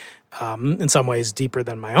me, in some ways deeper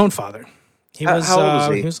than my own father. How old was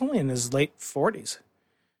he? He was only in his late 40s.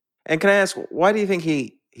 And can I ask, why do you think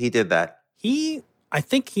he did that? I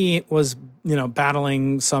think he was,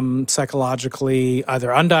 battling some psychologically either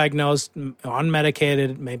undiagnosed,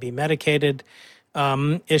 unmedicated, maybe medicated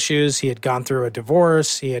issues. He had gone through a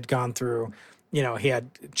divorce. He had gone through, he had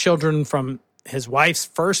children from his wife's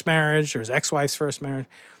first marriage or his ex-wife's first marriage.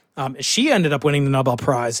 She ended up winning the Nobel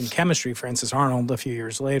Prize in chemistry, Frances Arnold, a few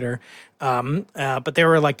years later. But they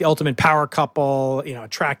were like the ultimate power couple,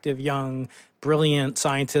 attractive, young, brilliant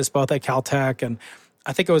scientists, both at Caltech. And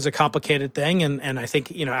I think it was a complicated thing. And I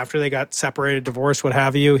think, after they got separated, divorced, what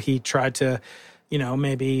have you, he tried to,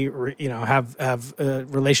 maybe, have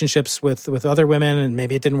relationships with other women, and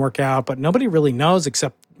maybe it didn't work out. But nobody really knows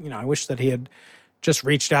except, I wish that he had just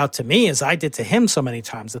reached out to me as I did to him so many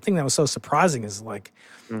times. The thing that was so surprising is like,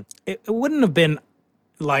 it wouldn't have been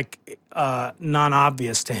like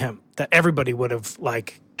non-obvious to him that everybody would have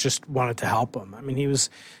like just wanted to help him. I mean, he was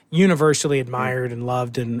universally admired and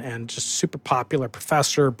loved and just super popular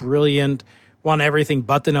professor, brilliant, won everything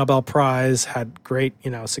but the Nobel Prize, had great,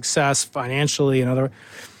 success financially and other.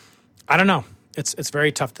 I don't know. It's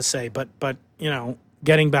very tough to say, but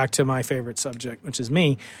getting back to my favorite subject, which is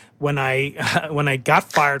me, when I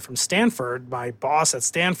got fired from Stanford, my boss at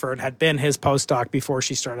Stanford had been his postdoc before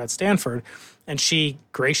she started at Stanford, and she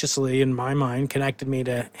graciously, in my mind, connected me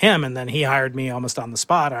to him, and then he hired me almost on the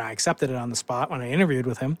spot, or I accepted it on the spot when I interviewed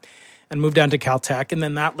with him, and moved on to Caltech, and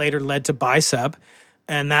then that later led to BICEP,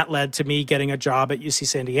 and that led to me getting a job at UC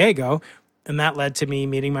San Diego, and that led to me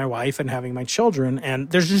meeting my wife and having my children.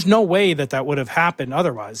 And there's just no way that would have happened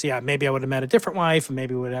otherwise. Yeah, maybe I would have met a different wife, and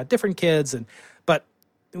maybe we would have had different kids. But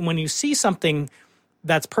when you see something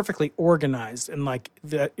that's perfectly organized and like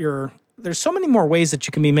that, there's so many more ways that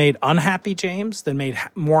you can be made unhappy, James, than made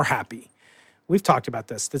more happy. We've talked about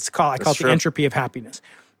this. I call it the entropy of happiness.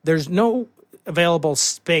 There's no available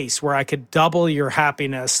space where I could double your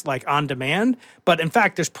happiness like on demand. But in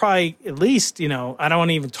fact, there's probably at least, I don't want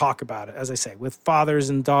to even talk about it, as I say, with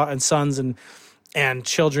fathers and sons and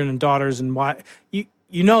children and daughters and why you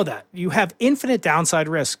know that. You have infinite downside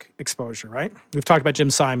risk exposure, right? We've talked about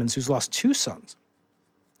Jim Simons, who's lost 2 sons.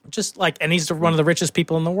 And he's one of the richest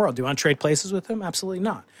people in the world. Do you want to trade places with him? Absolutely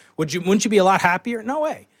not. Wouldn't you be a lot happier? No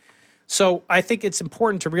way. So I think it's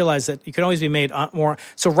important to realize that you can always be made more.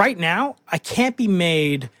 So right now, I can't be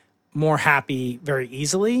made more happy very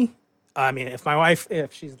easily. I mean, if my wife,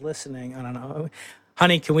 if she's listening, I don't know,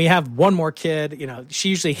 honey, can we have one more kid? She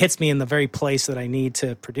usually hits me in the very place that I need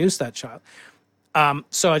to produce that child.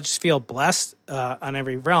 So I just feel blessed on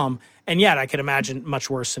every realm. And yet I could imagine much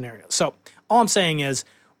worse scenarios. So all I'm saying is,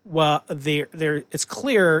 well, it's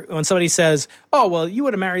clear when somebody says, oh, well, you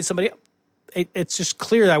would have married somebody else. It's just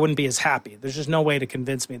clear that I wouldn't be as happy. There's just no way to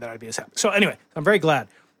convince me that I'd be as happy. So anyway, I'm very glad.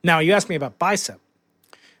 Now, you asked me about BICEP.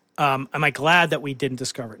 Am I glad that we didn't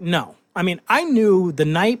discover it? No. I mean, I knew the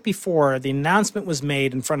night before the announcement was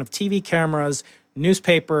made in front of TV cameras,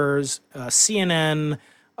 newspapers, CNN,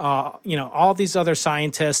 all these other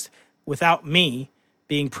scientists, without me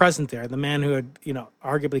being present there, the man who had,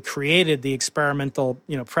 arguably created the experimental,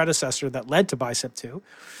 predecessor that led to BICEP 2.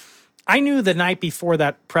 I knew the night before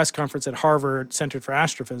that press conference at Harvard Center for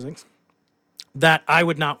Astrophysics that I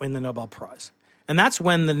would not win the Nobel Prize. And that's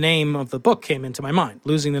when the name of the book came into my mind,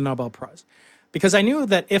 Losing the Nobel Prize. Because I knew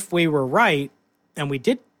that if we were right and we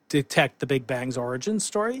did detect the Big Bang's origin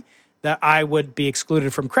story, that I would be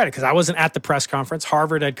excluded from credit because I wasn't at the press conference.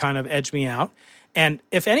 Harvard had kind of edged me out. And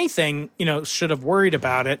if anything, should have worried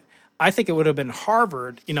about it, I think it would have been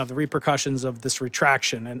Harvard, the repercussions of this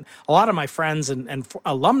retraction. And a lot of my friends and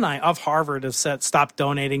alumni of Harvard have stopped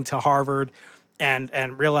donating to Harvard and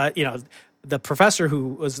realized, the professor who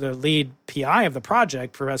was the lead PI of the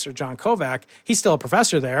project, Professor John Kovac, he's still a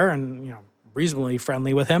professor there and, reasonably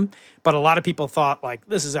friendly with him. But a lot of people thought, like,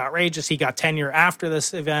 this is outrageous. He got tenure after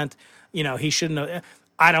this event. He shouldn't have.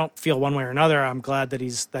 I don't feel one way or another. I'm glad that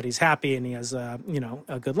he's happy and he has, a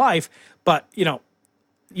good life. But,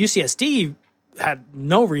 UCSD had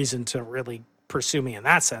no reason to really pursue me in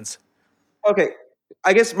that sense. Okay.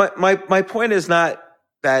 I guess my point is not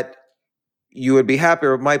that you would be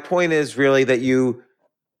happier. My point is really that you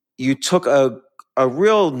took a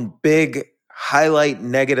real big highlight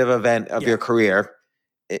negative event of your career.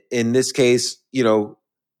 In this case,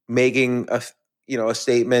 making a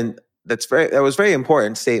statement that was very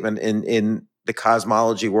important statement in the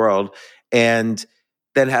cosmology world, and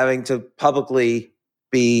then having to publicly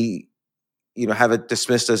be, have it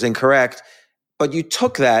dismissed as incorrect. But you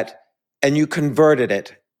took that and you converted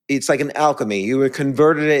it. It's like an alchemy. You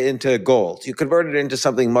converted it into gold. You converted it into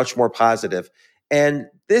something much more positive. And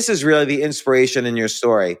this is really the inspiration in your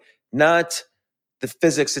story, not the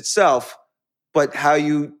physics itself, but how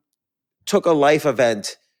you took a life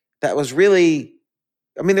event that was really,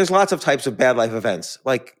 there's lots of types of bad life events,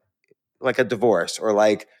 like a divorce or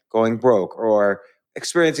like going broke or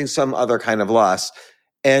experiencing some other kind of loss.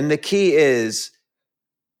 And the key is,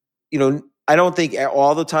 I don't think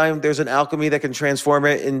all the time there's an alchemy that can transform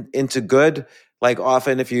it into good. Like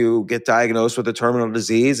often if you get diagnosed with a terminal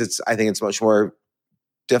disease, I think it's much more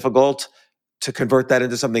difficult to convert that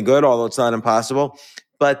into something good, although it's not impossible.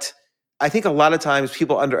 But I think a lot of times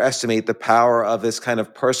people underestimate the power of this kind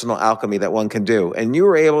of personal alchemy that one can do. And you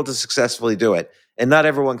were able to successfully do it. And not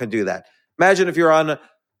everyone can do that. Imagine if you're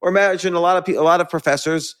imagine a lot of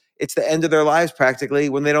professors, it's the end of their lives practically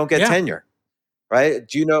when they don't get tenure, right?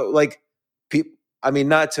 Do you know,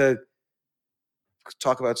 not to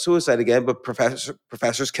talk about suicide again, but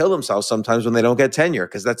professors kill themselves sometimes when they don't get tenure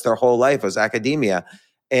because that's their whole life as academia.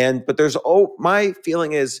 But my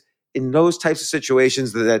feeling is in those types of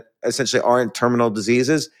situations that essentially aren't terminal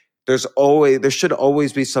diseases, there should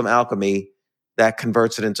always be some alchemy that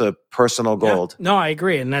converts it into personal gold. Yeah. No, I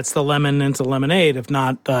agree. And that's the lemon into lemonade, if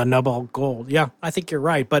not Nobel gold. Yeah, I think you're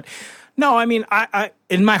right. But no, I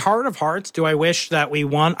in my heart of hearts, do I wish that we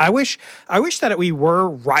won? I wish that we were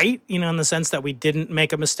right, in the sense that we didn't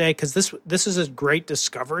make a mistake, because this is a great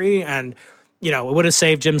discovery, and it would have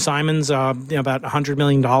saved Jim Simons about $100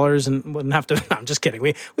 million and wouldn't have to. No, I'm just kidding.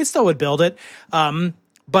 We still would build it.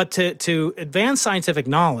 But to advance scientific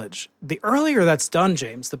knowledge, the earlier that's done,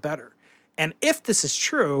 James, the better. And if this is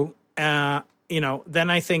true, then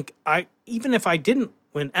I think even if I didn't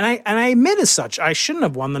win, and I admit as such, I shouldn't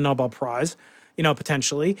have won the Nobel Prize,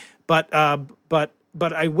 potentially, but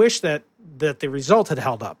I wish that the result had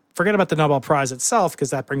held up. Forget about the Nobel Prize itself, because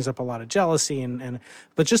that brings up a lot of jealousy,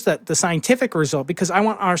 but just that the scientific result, because I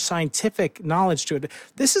want our scientific knowledge to it.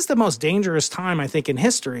 This is the most dangerous time, I think, in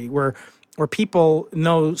history, where people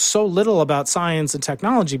know so little about science and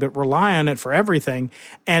technology, but rely on it for everything,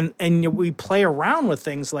 and we play around with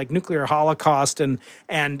things like nuclear holocaust and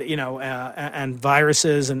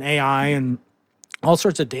viruses and AI and all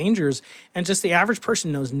sorts of dangers, and just the average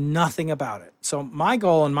person knows nothing about it. So my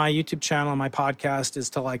goal on my YouTube channel and my podcast is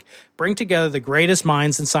to bring together the greatest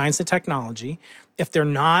minds in science and technology. If they're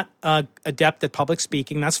not adept at public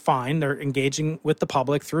speaking, that's fine. They're engaging with the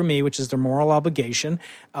public through me, which is their moral obligation.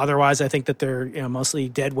 Otherwise, I think that they're mostly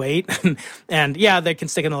dead weight. And yeah, they can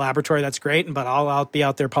stick in the laboratory. That's great. But I'll be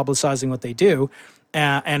out there publicizing what they do.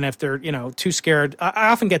 And if they're, too scared,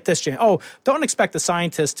 I often get this, Jane. Oh, don't expect the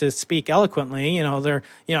scientists to speak eloquently.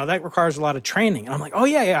 That requires a lot of training. And I'm like, oh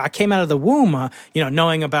yeah. I came out of the womb,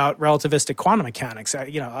 knowing about relativistic quantum mechanics. I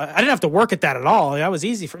didn't have to work at that at all. That was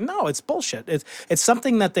easy no, it's bullshit. It's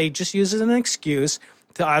something that they just use as an excuse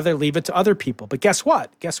to either leave it to other people. But guess what?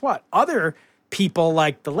 Other people,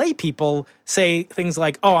 like the lay people, say things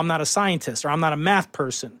like, oh, I'm not a scientist, or I'm not a math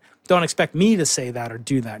person. Don't expect me to say that or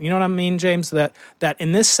do that. You know what I mean, James? That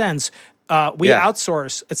in this sense, we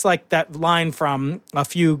outsource. It's like that line from A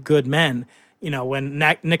Few Good Men, when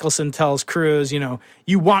Nicholson tells Cruise,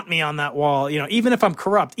 you want me on that wall, even if I'm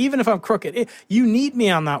corrupt, even if I'm crooked, you need me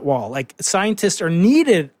on that wall. Like, scientists are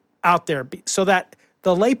needed out there so that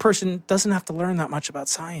the layperson doesn't have to learn that much about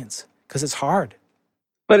science, because it's hard.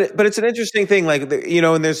 But it's an interesting thing,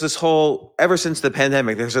 and there's this whole, ever since the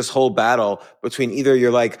pandemic, there's this whole battle between either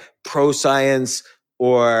you're pro-science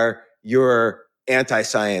or you're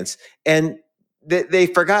anti-science. And they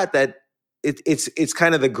forgot that it's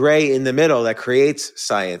kind of the gray in the middle that creates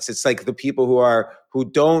science. It's like the people who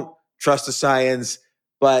don't trust the science,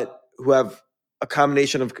 but who have a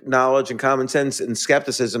combination of knowledge and common sense and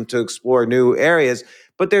skepticism to explore new areas.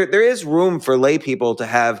 But there is room for lay people to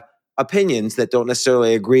have opinions that don't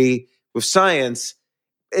necessarily agree with science.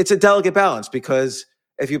 It's a delicate balance, because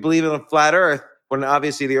if you believe in a flat earth, when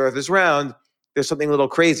obviously the earth is round, there's something a little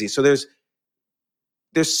crazy. So there's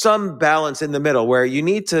some balance in the middle where you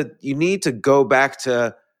need to go back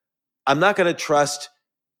to, I'm not going to trust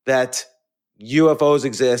that UFOs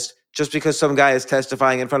exist just because some guy is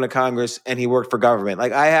testifying in front of Congress and he worked for government.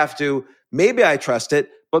 Like I have to, maybe I trust it,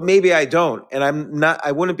 but maybe I don't. And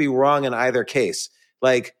I wouldn't be wrong in either case.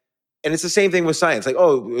 Like, and it's the same thing with science. Like,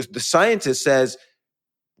 oh, the scientist says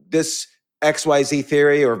this XYZ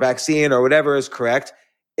theory or vaccine or whatever is correct.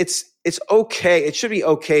 It's okay. It should be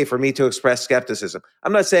okay for me to express skepticism.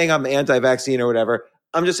 I'm not saying I'm anti-vaccine or whatever.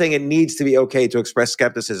 I'm just saying it needs to be okay to express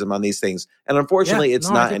skepticism on these things. And unfortunately, it's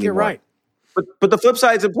not I think anymore. You're right. But the flip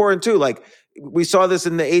side is important too. Like we saw this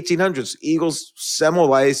in the 1800s. Eagles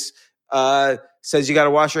Semmelweis says you got to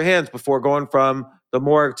wash your hands before going from the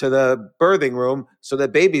morgue to the birthing room so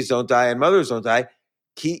that babies don't die and mothers don't die.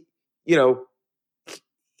 They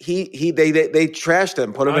trashed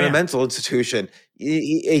him, put him in a mental institution.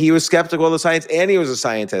 He was skeptical of the science, and he was a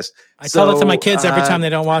scientist. I tell that to my kids every time they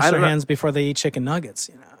don't wash their hands before they eat chicken nuggets.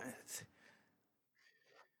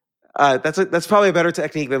 That's probably a better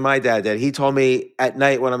technique than my dad did. He told me at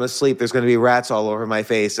night when I'm asleep, there's going to be rats all over my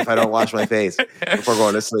face if I don't wash my face before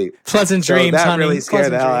going to sleep. Pleasant dreams, that honey. really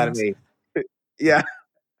scared the hell out of me. Yeah.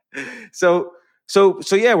 So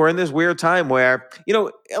yeah, we're in this weird time where,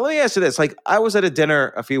 let me ask you this. Like I was at a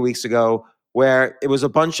dinner a few weeks ago where it was a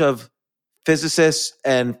bunch of physicists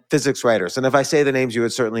and physics writers. And if I say the names, you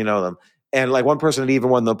would certainly know them. And like one person had even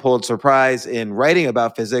won the Pulitzer Prize in writing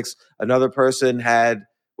about physics. Another person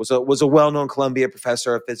was a well-known Columbia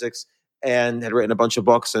professor of physics and had written a bunch of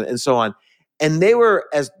books and so on. And they were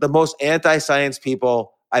as the most anti-science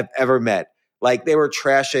people I've ever met. Like they were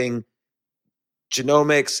trashing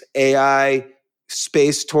genomics, AI,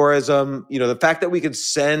 space tourism, the fact that we could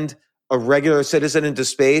send a regular citizen into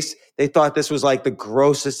space. They thought this was like the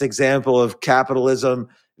grossest example of capitalism.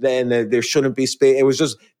 Then there shouldn't be space. It was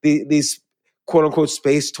just these quote unquote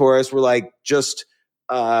space tourists were like just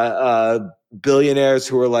billionaires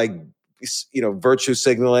who were like, virtue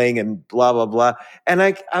signaling and blah, blah, blah. And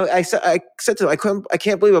I said to them, I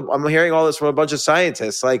can't believe I'm hearing all this from a bunch of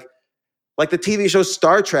scientists. Like the TV show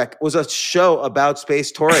Star Trek was a show about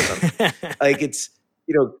space tourism. Like it's,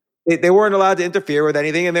 they weren't allowed to interfere with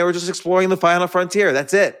anything and they were just exploring the final frontier.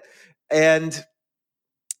 That's it. And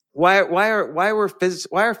why are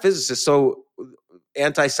physicists so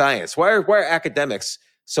anti-science? Why are academics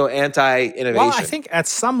so anti-innovation? Well, I think at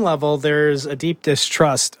some level there's a deep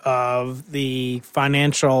distrust of the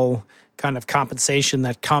financial kind of compensation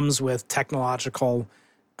that comes with technological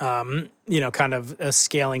kind of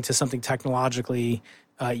scaling to something technologically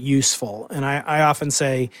useful. And I often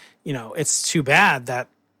say, it's too bad that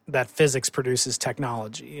physics produces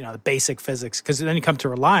technology, the basic physics, because then you come to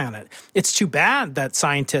rely on it. It's too bad that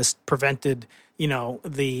scientists prevented,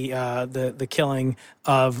 the killing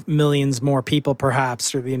of millions more people, perhaps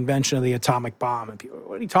through the invention of the atomic bomb. And people,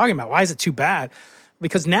 what are you talking about? Why is it too bad?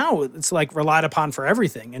 Because now it's like relied upon for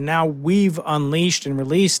everything. And now we've unleashed and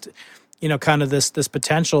released kind of this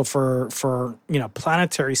potential for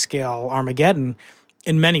planetary scale Armageddon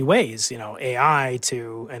in many ways, AI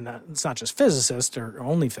and it's not just physicists or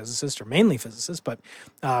only physicists or mainly physicists, but,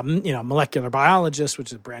 molecular biologists, which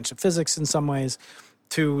is a branch of physics in some ways,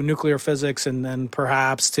 to nuclear physics, and then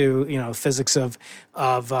perhaps to, physics of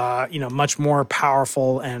much more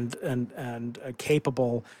powerful and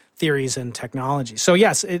capable theories and technology. So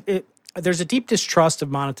yes, there's a deep distrust of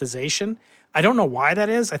monetization. I don't know why that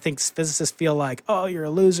is. I think physicists feel like, oh, you're a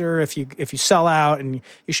loser if you sell out, and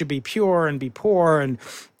you should be pure and be poor and,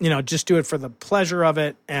 just do it for the pleasure of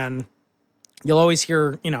it. And you'll always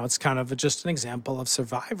hear, it's kind of just an example of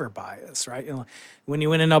survivor bias, right? When you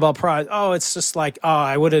win a Nobel Prize, oh, it's just like, oh,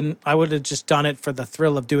 I would have just done it for the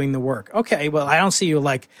thrill of doing the work. Okay, well, I don't see you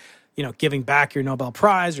like, giving back your Nobel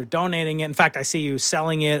Prize or donating it. In fact, I see you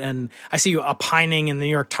selling it, and I see you opining in the New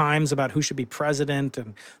York Times about who should be president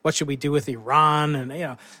and what should we do with Iran.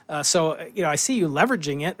 And, so I see you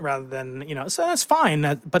leveraging it rather than, so that's fine.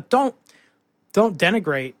 But don't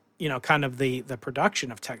denigrate, kind of the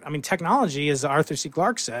production of tech. I mean, technology, as Arthur C.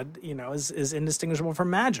 Clarke said, is indistinguishable from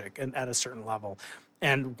magic at a certain level.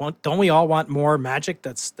 And don't we all want more magic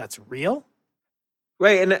that's real?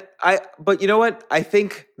 Right. But you know what? I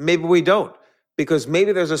think maybe we don't, because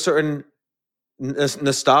maybe there's a certain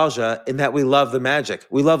nostalgia in that we love the magic.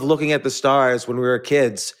 We love looking at the stars when we were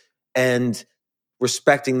kids and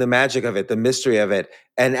respecting the magic of it, the mystery of it.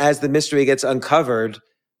 And as the mystery gets uncovered,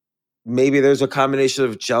 maybe there's a combination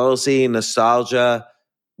of jealousy, nostalgia,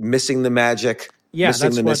 missing the magic,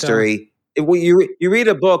 missing the mystery. You read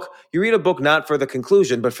a book not for the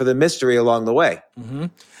conclusion, but for the mystery along the way. Mm-hmm.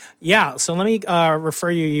 Yeah, so let me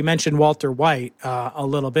refer you. You mentioned Walter White a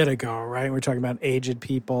little bit ago, right? We're talking about aged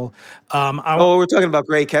people. We're talking about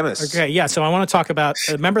great chemists. Okay, yeah. So I want to talk about.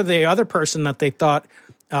 Remember the other person that they thought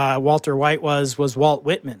Walter White was Walt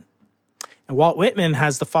Whitman, And Walt Whitman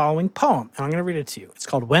has the following poem, and I'm going to read it to you. It's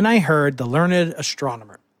called When I Heard the Learned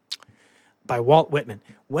Astronomer by Walt Whitman.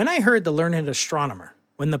 When I heard the learned astronomer,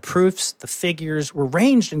 when the proofs, the figures were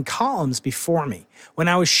ranged in columns before me, when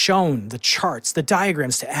I was shown the charts, the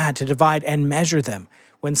diagrams to add, to divide, and measure them,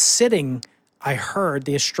 when sitting, I heard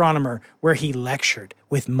the astronomer where he lectured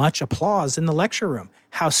with much applause in the lecture room,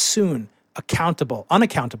 how soon,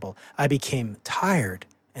 unaccountable, I became tired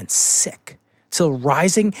and sick, till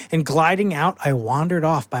rising and gliding out, I wandered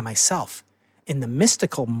off by myself in the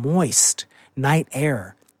mystical, moist night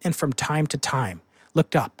air, and from time to time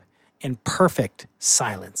looked up in perfect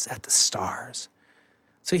silence at the stars.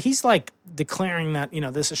 So he's like declaring that,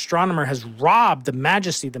 this astronomer has robbed the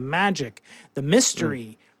majesty, the magic, the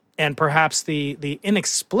mystery, and perhaps the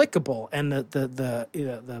inexplicable and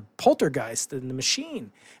the poltergeist and the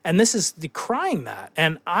machine. And this is decrying that.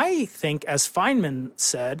 And I think, as Feynman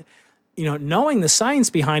said, knowing the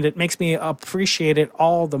science behind it makes me appreciate it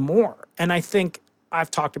all the more. And I think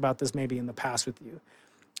I've talked about this maybe in the past with you.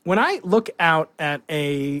 When I look out at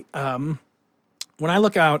and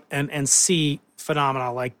see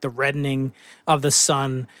phenomena like the reddening of the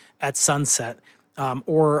sun at sunset,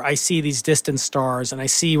 or I see these distant stars and I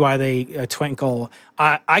see why they twinkle,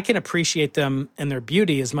 I can appreciate them and their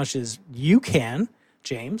beauty as much as you can,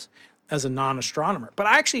 James, as a non-astronomer. But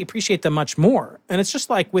I actually appreciate them much more. And it's just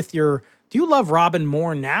like do you love Robin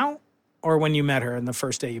more now or when you met her and the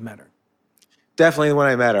first day you met her? Definitely when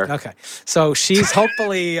I met her. Okay. So she's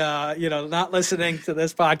hopefully, not listening to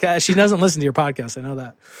this podcast. She doesn't listen to your podcast. I know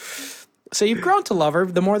that. So you've grown to love her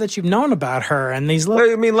the more that you've known about her and these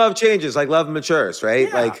little... Well, love changes, like love matures, right?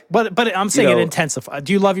 Yeah. But I'm saying it intensifies.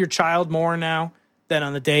 Do you love your child more now than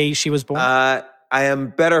on the day she was born? I am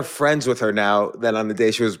better friends with her now than on the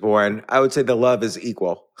day she was born. I would say the love is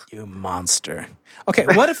equal. You monster. Okay,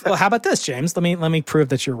 how about this, James? Let me prove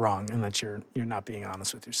that you're wrong and that you're not being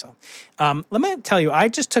honest with yourself. Let me tell you, I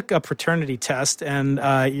just took a paternity test, and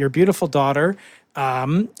your beautiful daughter,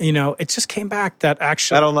 it just came back that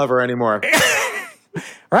actually... I don't love her anymore.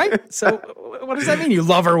 Right? So what does that mean? You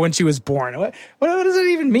love her when she was born. What does it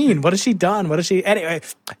even mean? What has she done? Anyway,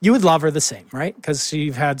 you would love her the same, right? Because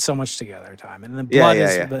you've had so much together time. And the blood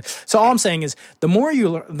is... So all I'm saying is the more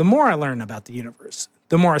I learn about the universe,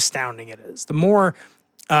 the more astounding it is. The more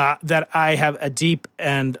that I have a deep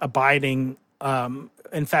and abiding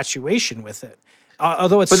infatuation with it.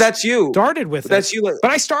 Although but that's you. Started with that's you.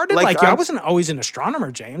 But I started like I wasn't always an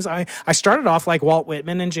astronomer, James. I started off like Walt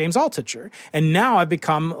Whitman and James Altucher, and now I've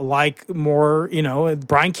become like more,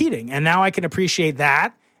 Brian Keating, and now I can appreciate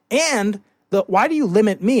that. And why do you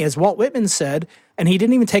limit me, as Walt Whitman said, and he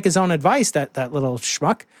didn't even take his own advice. That little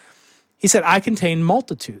schmuck. He said, "I contain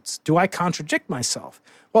multitudes. Do I contradict myself?"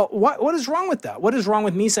 Well, what is wrong with that? What is wrong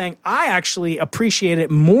with me saying I actually appreciate it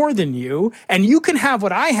more than you, and you can have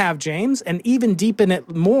what I have, James, and even deepen it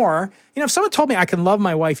more? If someone told me I can love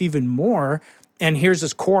my wife even more, and here's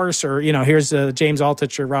this course, or here's James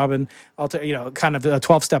Altucher, Robin Altucher, kind of a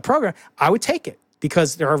 12-step program, I would take it,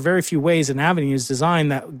 because there are very few ways and avenues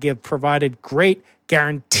designed that provided great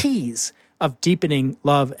guarantees of deepening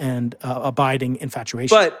love and abiding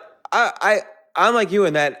infatuation. But I'm like you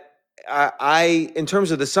in that. In terms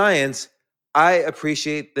of the science, I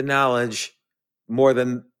appreciate the knowledge more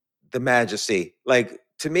than the majesty. Like,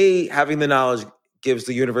 to me, having the knowledge gives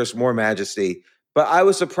the universe more majesty. But I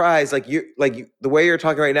was surprised, the way you're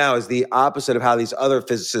talking right now is the opposite of how these other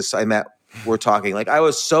physicists I met were talking. Like, I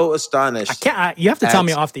was so astonished. You have to tell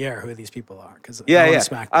me off the air who these people are, because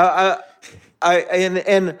smack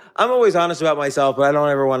and I'm always honest about myself, but I don't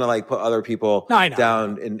ever want to put other people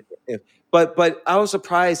down. But I was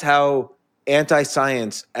surprised how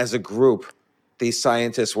anti-science as a group these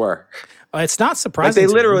scientists were. It's not surprising.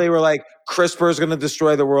 They literally were like, CRISPR is going to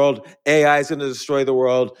destroy the world. AI is going to destroy the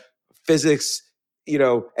world. Physics,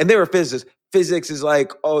 and they were physicists. Physics is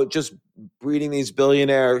like, just breeding these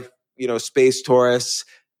billionaire, space tourists.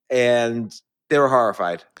 And they were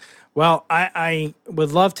horrified. Well, I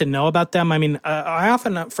would love to know about them. I mean, I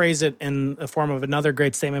often phrase it in the form of another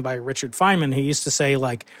great statement by Richard Feynman. He used to say,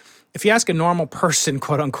 if you ask a normal person,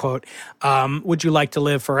 quote unquote, would you like to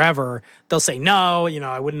live forever? They'll say, no,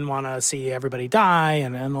 I wouldn't want to see everybody die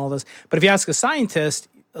and all this. But if you ask a scientist,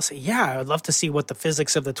 they'll say, yeah, I'd love to see what the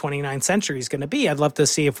physics of the 29th century is going to be. I'd love to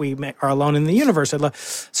see if we are alone in the universe.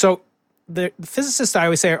 So the physicists, I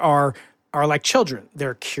always say, are like children.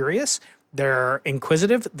 They're curious. They're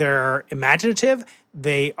inquisitive. They're imaginative.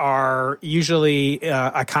 They are usually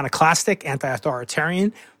iconoclastic,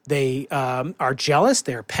 anti-authoritarian. They are jealous.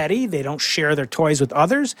 They're petty. They don't share their toys with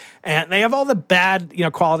others. And they have all the bad,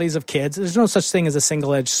 qualities of kids. There's no such thing as a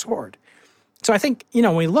single-edged sword. So I think,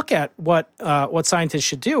 when we look at what scientists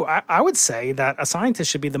should do, I would say that a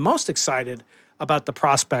scientist should be the most excited about the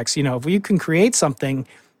prospects. If you can create something,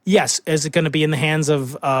 yes, is it going to be in the hands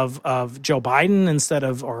of Joe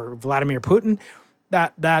Biden or Vladimir Putin?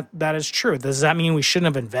 That is true. Does that mean we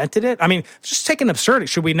shouldn't have invented it? I mean, just take an absurdity.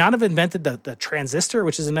 Should we not have invented the transistor,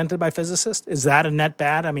 which is invented by physicists? Is that a net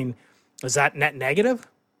bad? I mean, is that net negative?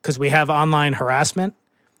 Because we have online harassment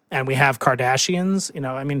and we have Kardashians.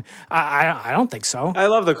 I mean, I don't think so. By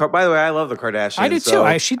the way, I love the Kardashians. I do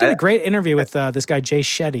too. She did a great interview with this guy, Jay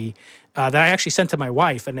Shetty, that I actually sent to my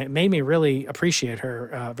wife, and it made me really appreciate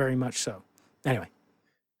her very much so. Anyway.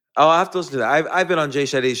 Oh, I'll have to listen to that. I've been on Jay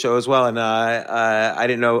Shetty's show as well, and I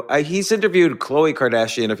didn't know. He's interviewed Khloe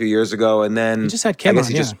Kardashian a few years ago, and then he just had Kim on,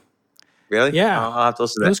 Really? Yeah. I'll have to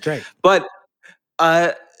listen to that. It was great. But,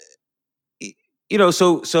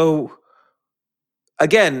 so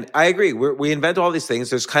again, I agree. We invent all these things.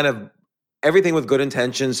 There's kind of everything with good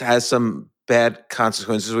intentions has some bad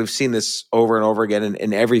consequences. We've seen this over and over again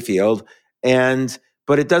in every field. But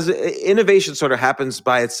innovation sort of happens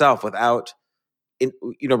by itself without,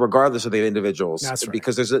 regardless of the individuals. That's right.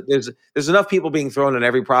 Because there's enough people being thrown at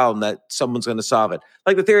every problem that someone's going to solve it.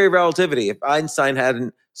 Like the theory of relativity. If Einstein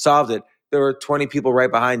hadn't solved it, there were 20 people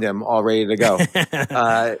right behind him all ready to go.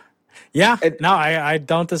 I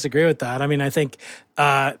don't disagree with that. I mean, I think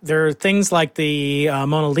there are things like the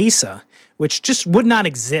Mona Lisa, which just would not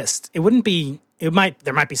exist. It wouldn't be. There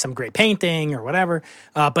might be some great painting or whatever,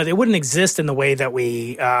 but it wouldn't exist in the way that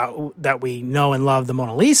we know and love the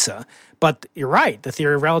Mona Lisa. But you're right. The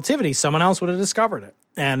theory of relativity, someone else would have discovered it,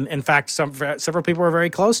 and in fact, several people were very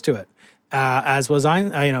close to it, as was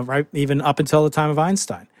right, even up until the time of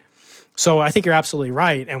Einstein. So I think you're absolutely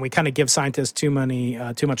right, and we kind of give scientists too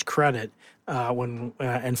much credit when,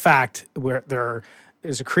 in fact,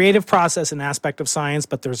 there's a creative process and aspect of science,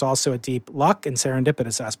 but there's also a deep luck and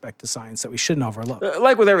serendipitous aspect of science that we shouldn't overlook.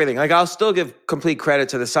 Like with everything, like I'll still give complete credit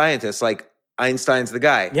to the scientists. Like Einstein's the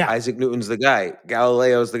guy, Isaac Newton's the guy,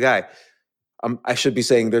 Galileo's the guy. I should be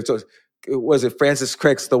saying was it Francis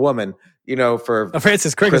Crick's the woman?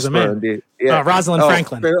 Francis Crick is a man. Rosalind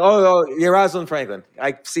Franklin. Rosalind Franklin.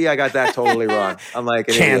 I got that totally wrong. I'm like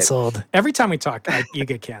an canceled. Idiot. Every time we talk, you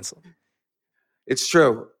get canceled. It's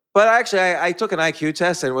true. But actually, I took an IQ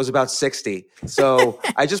test and it was about 60. So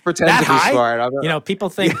I just pretend to be smart. People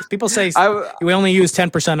say we only use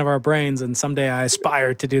 10% of our brains, and someday I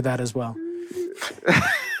aspire to do that as well.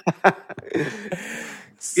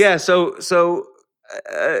 Yeah. So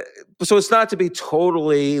it's not to be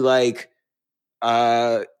totally like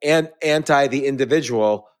anti the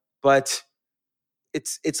individual, but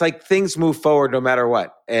it's like things move forward no matter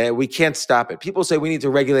what. We can't stop it. People say we need to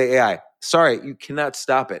regulate AI. Sorry, you cannot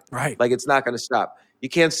stop it. Right. Like it's not going to stop. You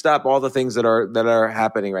can't stop all the things that are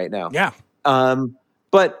happening right now. Yeah.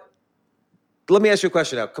 But let me ask you a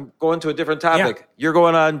question now. Going to a different topic. Yeah. You're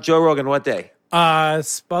going on Joe Rogan what day?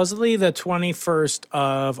 Supposedly the 21st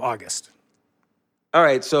of August. All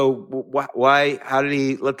right. So why? How did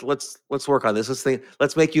he? Let's work on this.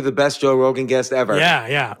 Let's make you the best Joe Rogan guest ever.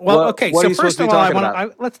 Yeah. Well, okay. So first of all,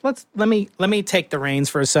 let me take the reins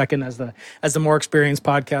for a second as the more experienced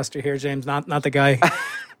podcaster here, James. Not the guy.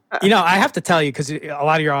 I have to tell you, because a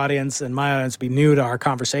lot of your audience and my audience will be new to our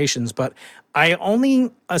conversations, but I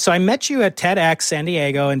met you at TEDx San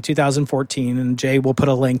Diego in 2014, and Jay will put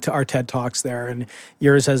a link to our TED Talks there, and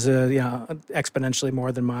yours has exponentially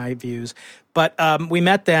more than my views. But we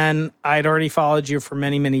met then. I'd already followed you for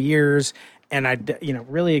many, many years, and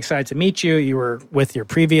really excited to meet you. You were with your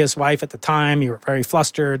previous wife at the time. You were very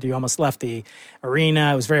flustered. You almost left the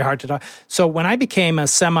arena. It was very hard to talk. So when I became a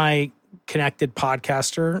semi-connected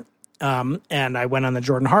podcaster, and I went on the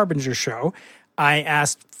Jordan Harbinger show, I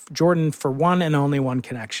asked Jordan for one and only one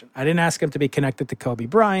connection. I didn't ask him to be connected to Kobe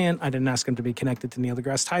Bryant. I didn't ask him to be connected to Neil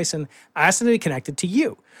deGrasse Tyson. I asked him to be connected to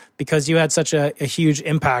you because you had such a huge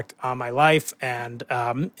impact on my life. And,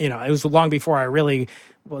 it was long before I really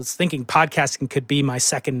was thinking podcasting could be my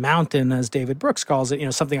second mountain, as David Brooks calls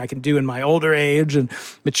it, something I can do in my older age and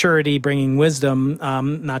maturity, bringing wisdom,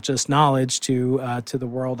 not just knowledge to the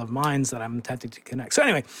world of minds that I'm attempting to connect. So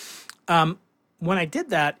anyway, when I did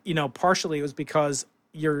that, partially it was because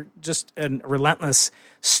you're just a relentless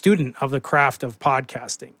student of the craft of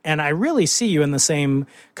podcasting. And I really see you in the same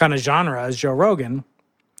kind of genre as Joe Rogan.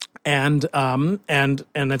 And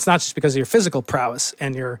it's not just because of your physical prowess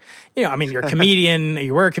and you're a comedian,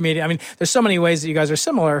 you were a comedian. I mean, there's so many ways that you guys are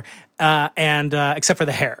similar, except for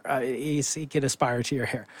the hair. You could aspire to your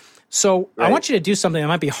hair. So right. I want you to do something that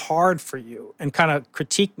might be hard for you and kind of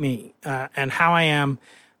critique me and how I am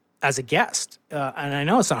as a guest. And I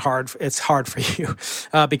know it's not hard. It's hard for you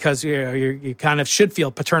because you kind of should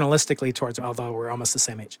feel paternalistically towards, although we're almost the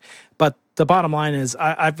same age. But the bottom line is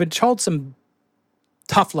I've been told some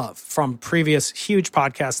tough love from previous huge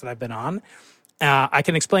podcasts that I've been on. I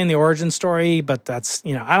can explain the origin story, but that's,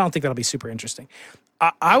 I don't think that'll be super interesting.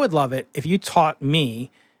 I would love it if you taught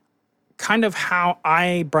me kind of how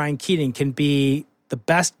Brian Keating, can be the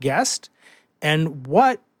best guest and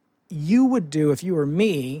what you would do if you were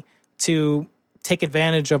me to take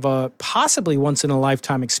advantage of a possibly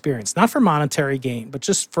once-in-a-lifetime experience, not for monetary gain, but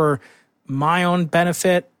just for my own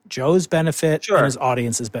benefit, Joe's benefit, and his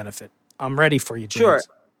audience's benefit. I'm ready for you, James. Sure.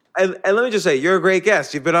 And let me just say, you're a great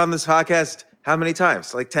guest. You've been on this podcast how many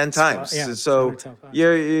times? Like 10 times. Yeah, so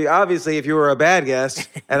you're obviously, if you were a bad guest,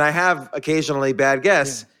 and I have occasionally bad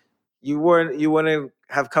guests, you wouldn't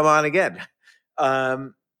have come on again.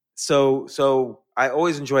 So I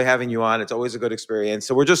always enjoy having you on. It's always a good experience.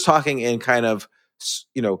 So we're just talking in kind of,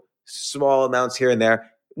 small amounts here and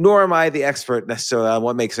there. Nor am I the expert necessarily on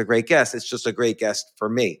what makes a great guest. It's just a great guest for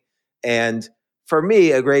me. And for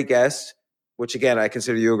me, a great guest, which again, I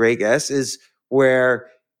consider you a great guest, is where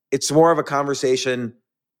it's more of a conversation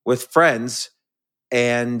with friends.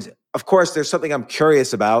 And of course, there's something I'm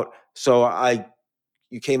curious about. So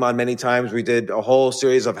you came on many times. We did a whole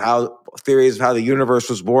series of theories of how the universe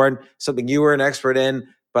was born, something you were an expert in,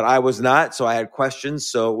 but I was not. So I had questions.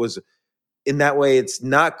 So it was, in that way, it's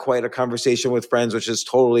not quite a conversation with friends, which is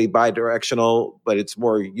totally bi-directional, but it's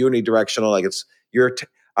more unidirectional. Like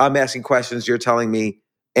I'm asking questions, you're telling me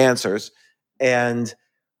answers. And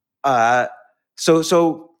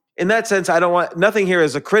so in that sense, nothing here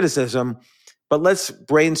is a criticism, but let's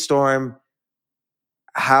brainstorm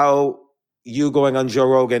how you going on Joe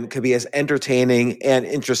Rogan could be as entertaining and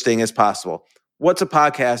interesting as possible. What's a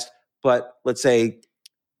podcast, but let's say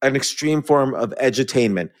an extreme form of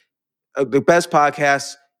edutainment? The best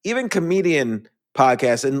podcasts, even comedian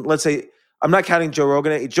podcasts, and let's say, I'm not counting Joe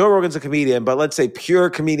Rogan. Joe Rogan's a comedian, but let's say pure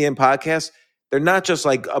comedian podcasts, they're not just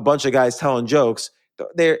like a bunch of guys telling jokes.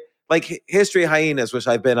 They're like History of Hyenas, which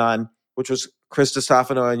I've been on, which was Chris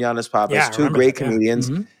Stefano and Giannis Papas, two great comedians.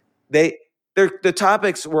 Yeah. Mm-hmm. The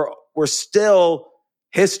topics were still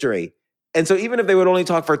history. And so even if they would only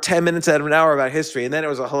talk for 10 minutes out of an hour about history, and then it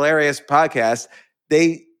was a hilarious podcast,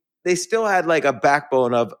 they still had like a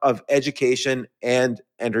backbone of education and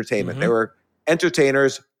entertainment. Mm-hmm. They were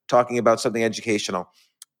entertainers talking about something educational.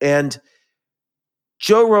 And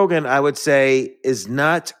Joe Rogan, I would say, is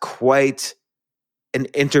not quite an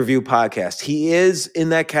interview podcast. He is in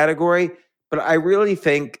that category, but I really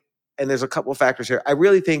think, and there's a couple of factors here, I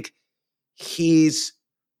really think he's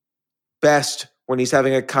best when he's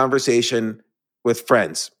having a conversation with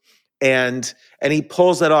friends. And he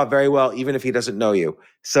pulls that off very well, even if he doesn't know you.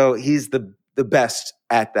 So he's the best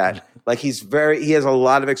at that. Like he has a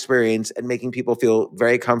lot of experience at making people feel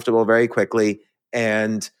very comfortable very quickly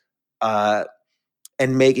and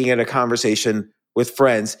making it a conversation with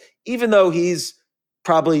friends. Even though he's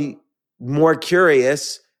probably more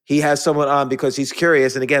curious, he has someone on because he's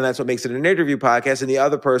curious. And again, that's what makes it an interview podcast. And the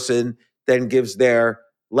other person then gives their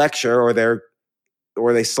lecture or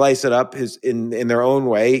they slice it up in their own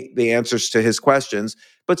way, the answers to his questions.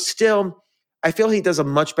 But still, I feel he does a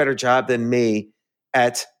much better job than me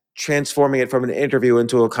at transforming it from an interview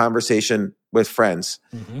into a conversation with friends.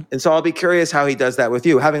 Mm-hmm. And so I'll be curious how he does that with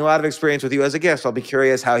you. Having a lot of experience with you as a guest, I'll be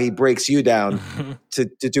curious how he breaks you down to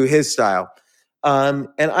do his style. And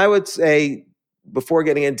I would say, before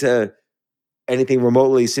getting into anything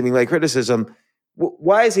remotely seeming like criticism,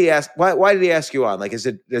 why did he ask you on? Like,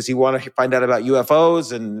 does he want to find out about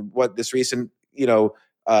UFOs and what this recent,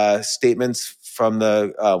 statements from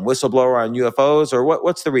the whistleblower on UFOs, or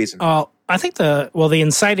what's the reason? I think the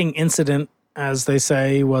inciting incident, as they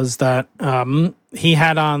say, was that he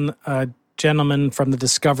had on a gentleman from the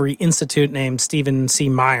Discovery Institute named Stephen C.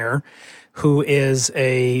 Meyer, who is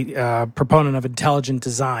a proponent of intelligent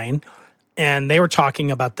design. And they were talking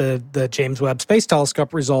about the James Webb Space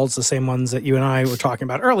Telescope results, the same ones that you and I were talking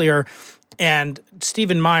about earlier. And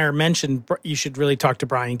Stephen Meyer mentioned you should really talk to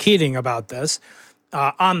Brian Keating about this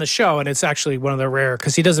on the show. And it's actually one of the rare,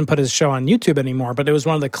 because he doesn't put his show on YouTube anymore, but it was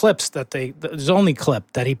one of the clips the only clip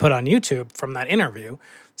that he put on YouTube from that interview.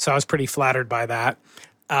 So I was pretty flattered by that.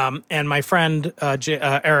 And my friend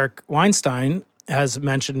Eric Weinstein has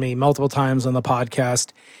mentioned me multiple times on the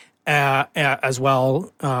podcast as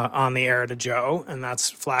well on the air to Joe, and that's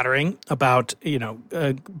flattering about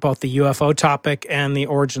both the UFO topic and the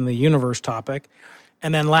origin of the universe topic.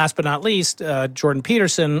 And then last but not least, Jordan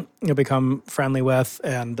Peterson, you'll become friendly with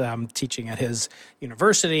and teaching at his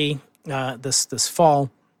university this fall.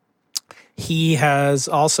 he has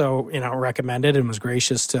also, recommended and was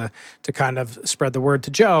gracious to kind of spread the word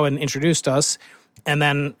to Joe and introduced us. And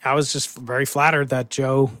then I was just very flattered that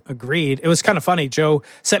Joe agreed. It was kind of funny. Joe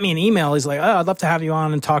sent me an email. He's like, "Oh, I'd love to have you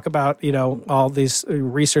on and talk about, all these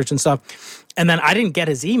research and stuff." And then I didn't get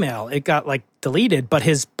his email. It got deleted, but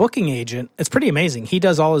his booking agent, it's pretty amazing. He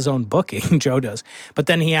does all his own booking, Joe does. But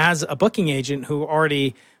then he has a booking agent who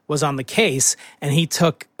already was on the case, and he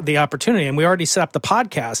took the opportunity, and we already set up the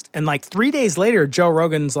podcast. And 3 days later, Joe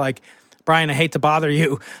Rogan's like, "Brian, I hate to bother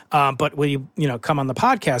you, but will you, come on the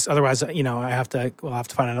podcast? Otherwise, we'll have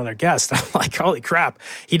to find another guest." I'm like, holy crap.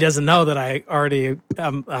 He doesn't know that I already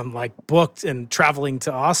I'm booked and traveling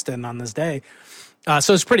to Austin on this day.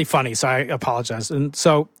 So it's pretty funny. So I apologize. And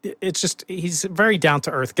so it's just, he's a very down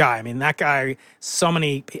to earth guy. I mean, that guy,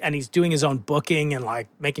 and he's doing his own booking and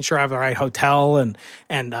making sure I have the right hotel and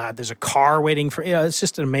there's a car waiting for, it's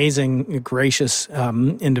just an amazing, gracious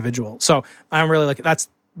individual. So I'm really that's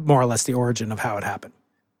more or less the origin of how it happened.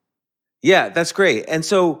 Yeah, that's great. And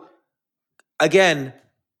so again,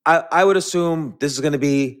 I would assume this is going to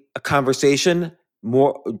be a conversation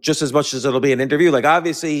more just as much as it'll be an interview.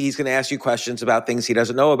 Obviously he's going to ask you questions about things he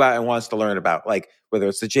doesn't know about and wants to learn about, whether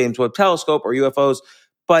it's the James Webb Telescope or UFOs,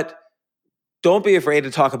 but don't be afraid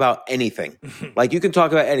to talk about anything. You can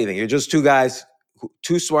talk about anything. You're just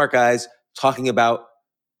two smart guys talking about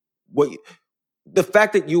the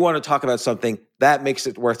fact that you want to talk about something that makes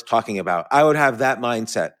it worth talking about. I would have that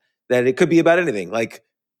mindset that it could be about anything, like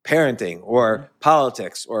parenting or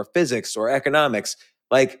politics or physics or economics.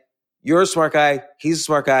 You're a smart guy. He's a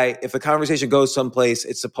smart guy. If the conversation goes someplace,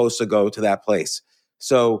 it's supposed to go to that place.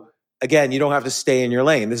 So again, you don't have to stay in your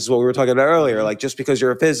lane. This is what we were talking about earlier. Just because you're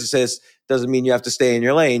a physicist doesn't mean you have to stay in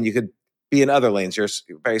your lane. You could be in other lanes. You're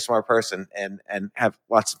a very smart person and have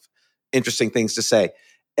lots of interesting things to say.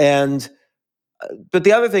 But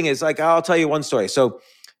the other thing is, I'll tell you one story. So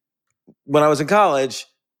when I was in college,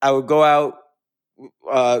 I would go out,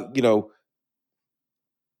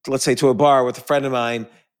 let's say to a bar with a friend of mine,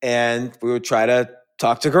 and we would try to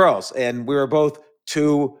talk to girls. And we were both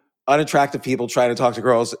two unattractive people trying to talk to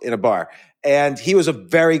girls in a bar. And he was a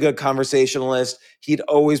very good conversationalist. He'd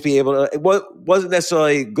always be able to, it wasn't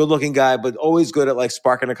necessarily a good looking guy, but always good at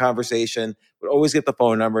sparking a conversation, would always get the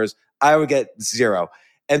phone numbers. I would get zero.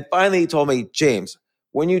 And finally he told me, "James,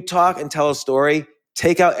 when you talk and tell a story,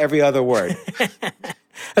 take out every other word."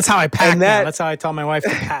 That's how I pack now. That's how I tell my wife to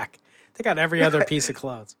pack. Take out every other piece of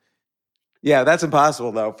clothes. Yeah, that's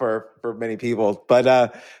impossible though for many people. But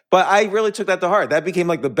I really took that to heart. That became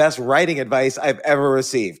the best writing advice I've ever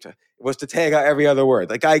received, was to take out every other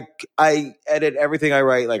word. I edit everything I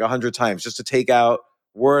write 100 times just to take out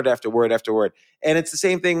word after word after word. And it's the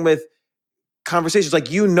same thing with conversations.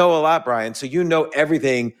 You know a lot, Brian, so you know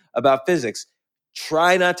everything about physics.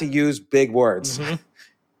 Try not to use big words.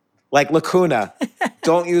 Like lacuna.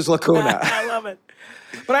 Don't use lacuna. I love it.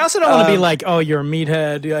 But I also don't want to be "Oh, you're a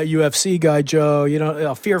meathead, UFC guy, Joe."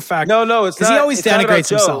 Fear factor. No, it's not. Because he always denigrates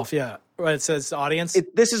himself. Joe. Yeah, right. It says audience.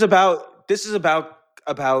 This is about.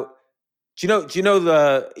 Do you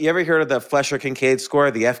know you ever heard of the Fleischer-Kincaid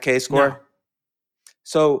score, the FK score? No.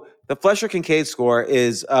 So the Fleischer-Kincaid score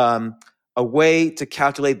is a way to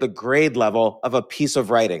calculate the grade level of a piece of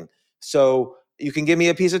writing. So you can give me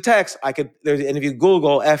a piece of text. And if you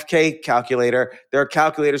Google FK calculator, there are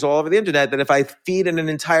calculators all over the internet that if I feed in an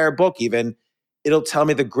entire book, even, it'll tell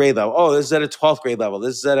me the grade level. Oh, this is at a 12th grade level.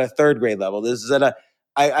 This is at a 3rd grade level. This is at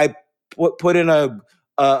I put in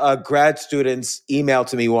a grad student's email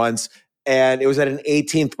to me once, and it was at an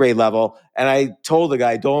 18th grade level. And I told the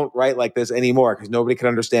guy, "Don't write like this anymore because nobody can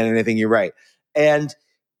understand anything you write." And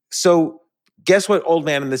so guess what Old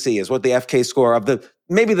Man in the Sea is, what the FK score of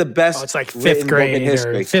maybe the best. Oh, it's 5th grade in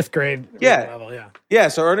history. or 5th grade level, yeah. Yeah,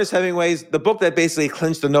 so Ernest Hemingway's, the book that basically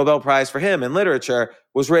clinched the Nobel Prize for him in literature,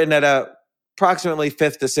 was written at approximately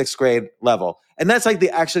 5th to 6th grade level. And that's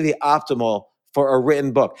actually the optimal for a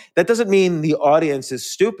written book. That doesn't mean the audience is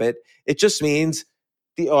stupid. It just means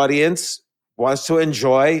the audience wants to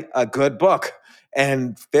enjoy a good book.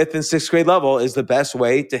 And 5th and 6th grade level is the best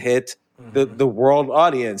way to hit the world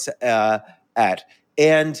audience at.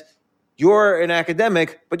 And you're an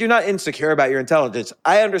academic, but you're not insecure about your intelligence.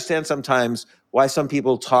 I understand sometimes why some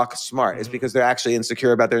people talk smart. It's because they're actually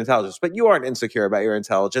insecure about their intelligence. But you aren't insecure about your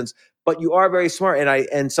intelligence, but you are very smart.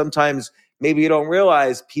 And sometimes maybe you don't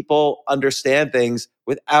realize people understand things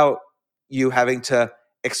without you having to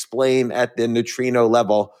explain at the neutrino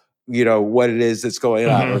level, what it is that's going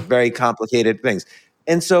on, or very complicated things.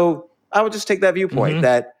 And so I would just take that viewpoint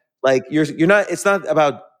that you're not, it's not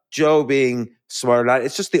about Joe being smart or not.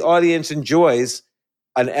 It's just the audience enjoys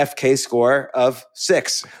an FK score of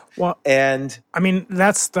 6. Well, and I mean,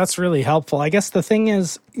 that's really helpful. I guess the thing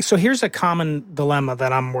is, so here's a common dilemma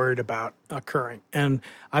that I'm worried about occurring. And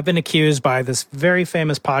I've been accused by this very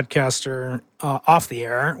famous podcaster off the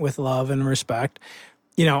air with love and respect,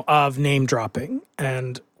 of name dropping.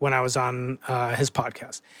 And when I was on his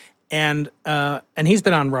podcast, and he's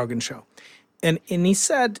been on Rogan's show. And he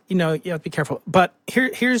said, you have to be careful. But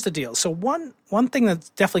here's the deal. So one thing that's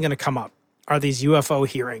definitely going to come up are these UFO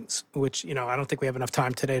hearings, which, I don't think we have enough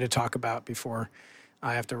time today to talk about before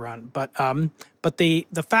I have to run. But the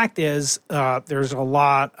fact is, there's a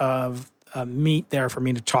lot of meat there for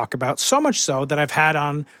me to talk about, so much so that I've had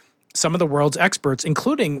on some of the world's experts,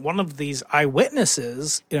 including one of these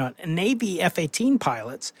eyewitnesses, Navy F-18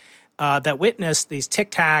 pilots that witnessed these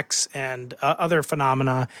Tic Tacs and other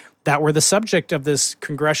phenomena that were the subject of this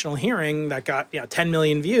congressional hearing that got 10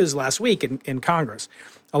 million views last week in Congress,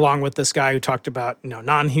 along with this guy who talked about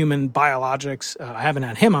non-human biologics. I haven't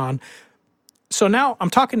had him on. So now I'm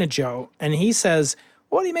talking to Joe, and he says,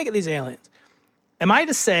 what do you make of these aliens? Am I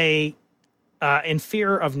to say, in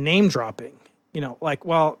fear of name dropping,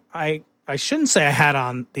 I shouldn't say I had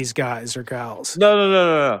on these guys or gals.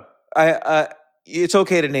 No. It's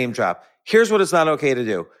okay to name drop. Here's what it's not okay to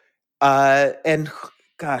do. And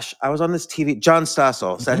gosh, I was on this TV. John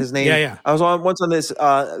Stossel, is that his name? Yeah. I was once on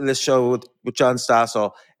this show with John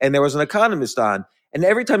Stossel, and there was an economist on. And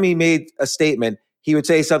every time he made a statement, he would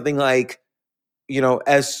say something like,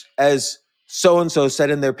 as so and so said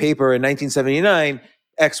in their paper in 1979,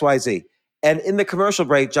 XYZ. And in the commercial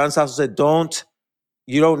break, John Stossel said,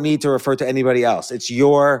 you don't need to refer to anybody else. It's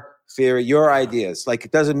your theory, your ideas.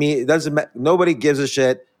 Like nobody gives a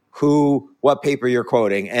shit what paper you're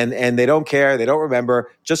quoting, and they don't care, they don't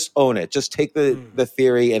remember. Just own it. Just take the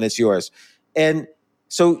theory, and it's yours. And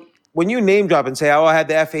so when you name drop and say, I had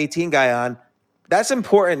the F-18 guy on, that's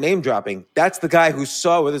important name dropping. That's the guy who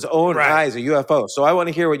saw with his own eyes a UFO. So I want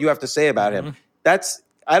to hear what you have to say about him. Your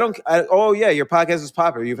podcast is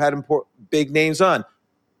popular. You've had big names on.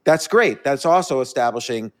 That's great. That's also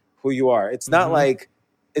establishing who you are. It's not like,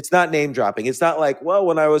 it's not name dropping. It's not like, well,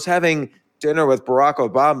 when I was having dinner with Barack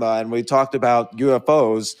Obama and we talked about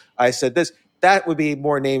UFOs, I said this. That would be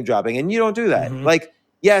more name dropping, and you don't do that. Like,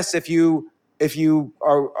 yes, if you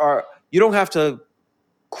are you don't have to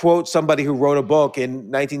quote somebody who wrote a book in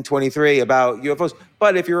 1923 about UFOs,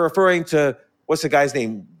 but if you're referring to what's the guy's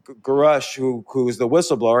name, Garush, who's the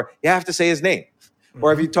whistleblower, you have to say his name.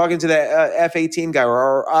 Or if you're talking to the F-18 guy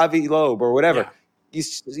or Avi Loeb or whatever,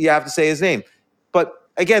 you have to say his name. But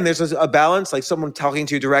again, there's a balance, like someone talking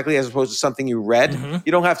to you directly as opposed to something you read.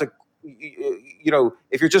 You don't have to,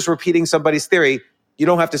 if you're just repeating somebody's theory, you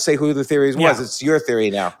don't have to say who the theory was. It's your theory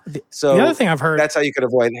now. So the other thing I've heard, that's how you could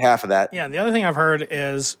avoid half of that. Yeah, the other thing I've heard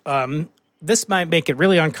is this might make it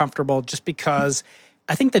really uncomfortable just because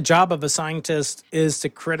I think the job of a scientist is to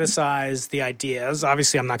criticize the ideas.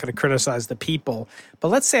 Obviously, I'm not going to criticize the people. But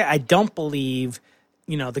let's say I don't believe,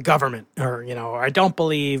 the government, or, or I don't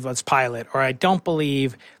believe it's Pilot, or I don't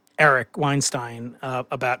believe Eric Weinstein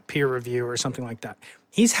about peer review or something like that.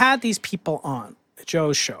 He's had these people on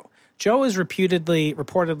Joe's show. Joe is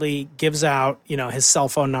reportedly gives out, his cell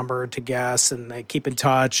phone number to guests, and they keep in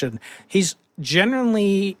touch. And he's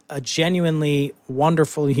genuinely a genuinely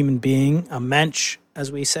wonderful human being, a mensch,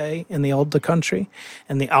 as we say in the older country,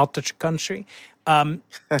 in the alter country.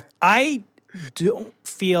 I don't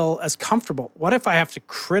feel as comfortable. What if I have to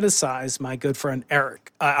criticize my good friend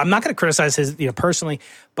Eric? I'm not going to criticize his, personally,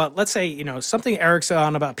 but let's say, something Eric's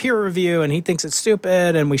on about peer review and he thinks it's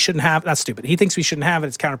stupid and we shouldn't have, not stupid. He thinks we shouldn't have it.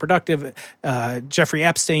 It's counterproductive. Jeffrey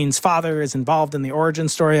Epstein's father is involved in the origin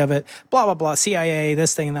story of it, blah, blah, blah, CIA,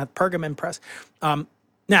 this thing and that, Pergamon Press.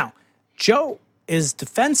 Now, Joe is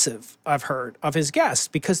defensive, I've heard, of his guests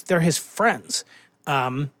because they're his friends.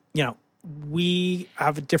 We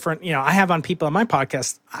have a different, I have on people on my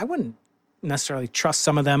podcast, I wouldn't necessarily trust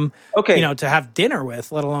some of them, to have dinner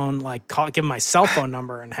with, let alone give them my cell phone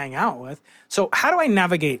number and hang out with. So how do I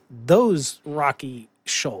navigate those rocky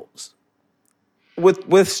shoals?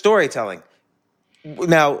 With storytelling.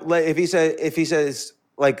 Now, if he says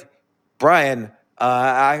like, Brian,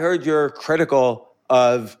 I heard you're critical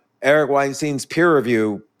of Eric Weinstein's peer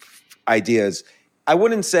review ideas. I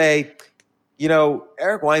wouldn't say,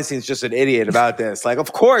 Eric Weinstein's just an idiot about this. Like,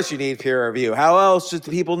 of course you need peer review. How else should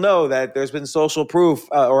people know that there's been social proof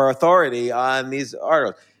or authority on these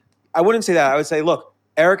articles? I wouldn't say that. I would say, look,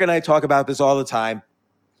 Eric and I talk about this all the time.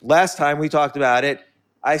 Last time we talked about it,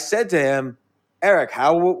 I said to him, Eric,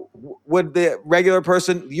 how would the regular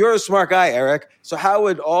person, you're a smart guy, Eric, so how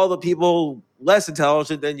would all the people less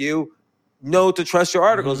intelligent than you know to trust your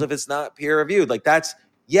articles if it's not peer reviewed. Like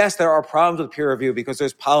yes, there are problems with peer review because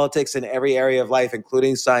there's politics in every area of life,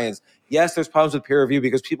 including science. Yes, there's problems with peer review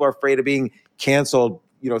because people are afraid of being canceled,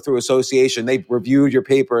 through association. They reviewed your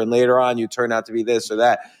paper and later on you turn out to be this or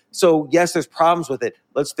that. So yes, there's problems with it.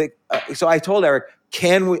 Let's fix. So I told Eric,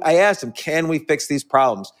 I asked him, can we fix these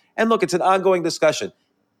problems? And look, it's an ongoing discussion.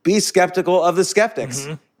 Be skeptical of the skeptics.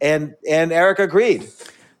 And Eric agreed.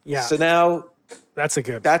 Yeah. So now that's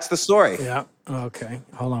the story. Yeah. Okay.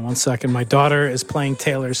 Hold on one second. My daughter is playing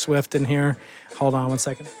Taylor Swift in here. Hold on one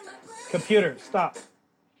second. Computer, stop.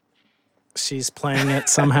 She's playing it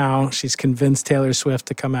somehow. She's convinced Taylor Swift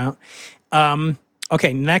to come out.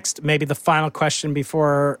 Okay, next, maybe the final question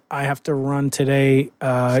before I have to run today,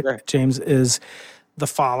 Sure. James, is the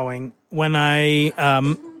following. When I,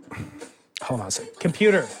 hold on a second.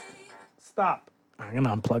 Computer, stop. I'm going to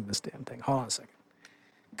unplug this damn thing. Hold on a second.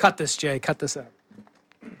 Cut this, Jay. Cut this out.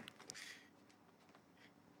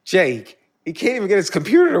 Jay, he can't even get his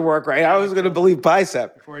computer to work right. I was going to believe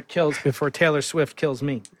Bicep. Before Taylor Swift kills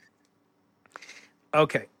me.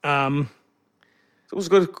 Okay. It was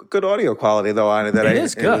good audio quality though on it. It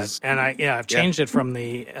is good, and I've changed it from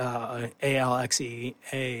the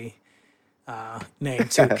ALXEA name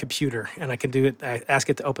to computer, and I can do it. I ask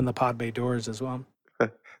it to open the pod bay doors as well.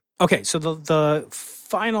 Okay, so the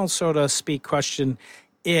final, so to speak, question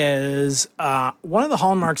is one of the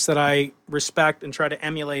hallmarks that I respect and try to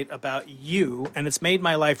emulate about you, and it's made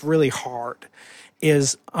my life really hard,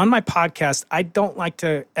 is on my podcast, I don't like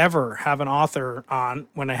to ever have an author on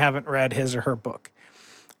when I haven't read his or her book.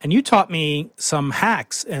 And you taught me some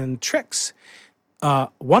hacks and tricks,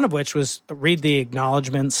 one of which was read the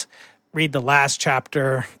acknowledgments, read the last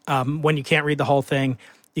chapter. When you can't read the whole thing,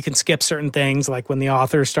 you can skip certain things, like when the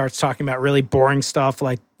author starts talking about really boring stuff,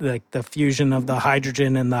 like the fusion of the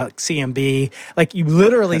hydrogen and the CMB. Like you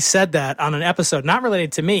literally said that on an episode, not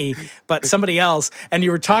related to me, but somebody else. And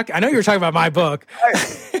you were talking. I know you were talking about my book.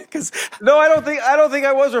 No, I don't think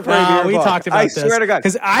I was referring to your we book. talked about this. I swear to God,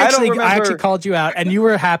 because I actually called you out, and you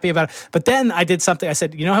were happy about it. But then I did something. I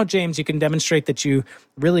said, you know how, James, you can demonstrate that you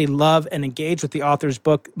really love and engage with the author's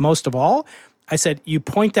book most of all? I said, you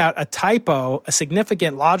point out a typo, a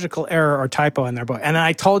significant logical error or typo in their book. And then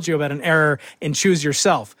I told you about an error in Choose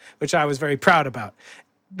Yourself, which I was very proud about.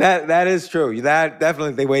 That is true. That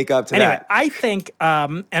definitely, they wake up to anyway, that. I think,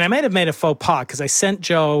 and I might have made a faux pas because I sent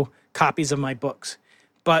Joe copies of my books,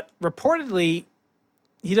 but reportedly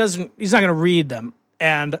he's not going to read them.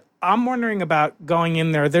 And I'm wondering about going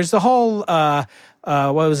in there. There's the whole,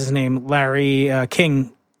 what was his name? Larry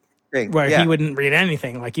King, where he wouldn't read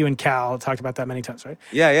anything. Like you and Cal talked about that many times, right?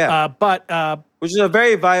 Yeah. Which is a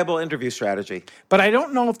very viable interview strategy. But I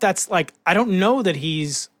don't know if that's like, I don't know that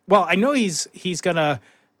I know he's going to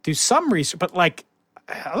do some research, but like,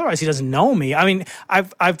 otherwise he doesn't know me. I mean,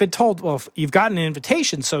 I've been told, well, if you've gotten an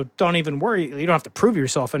invitation, so don't even worry. You don't have to prove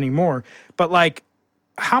yourself anymore. But like,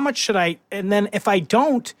 how much should I, and then if I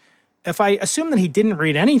assume that he didn't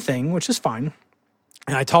read anything, which is fine.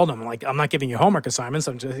 And I told him, like, I'm not giving you homework assignments.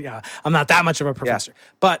 I'm not that much of a professor. Yeah.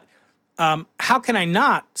 But how can I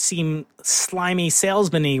not seem slimy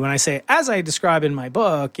salesman-y when I say, as I describe in my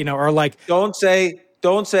book, or like... Don't say,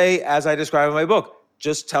 as I describe in my book.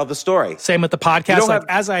 Just tell the story. Same with the podcast.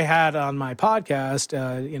 As I had on my podcast,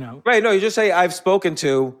 Right, no, you just say, I've spoken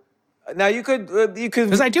to... Now, you could...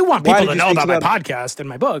 Because I do want people to know about my podcast and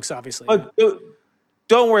my books, obviously.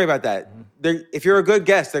 Don't worry about that. If you're a good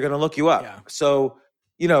guest, they're going to look you up. Yeah. So...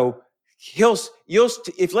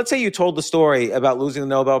 if let's say you told the story about losing the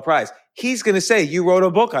Nobel Prize, he's going to say you wrote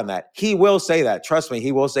a book on that. He will say that. Trust me,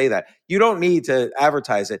 he will say that. You don't need to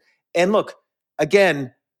advertise it. And look,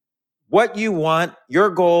 again, what you want,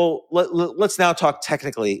 your goal, let's now talk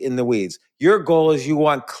technically in the weeds. Your goal is you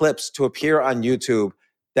want clips to appear on YouTube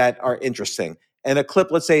that are interesting. And a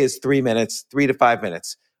clip, let's say, is 3 minutes, 3 to 5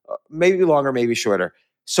 minutes, maybe longer, maybe shorter.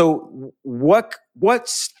 So what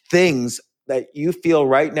things that you feel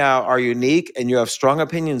right now are unique and you have strong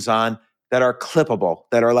opinions on that are clippable,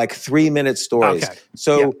 that are like 3-minute stories. Okay.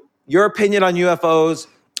 So your opinion on UFOs.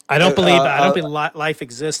 I don't believe life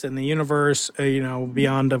exists in the universe,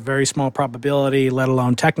 beyond a very small probability, let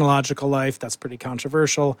alone technological life. That's pretty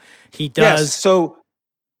controversial. He does. Yes, so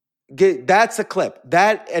that's a clip.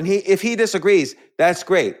 If he disagrees, that's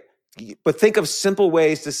great. But think of simple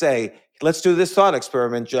ways to say, let's do this thought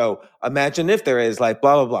experiment, Joe. Imagine if there is like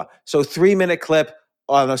blah, blah, blah. So 3-minute clip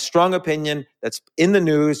on a strong opinion that's in the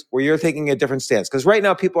news where you're taking a different stance. Because right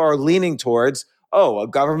now people are leaning towards, a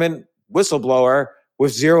government whistleblower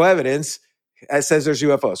with zero evidence says there's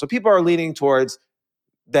UFOs. So people are leaning towards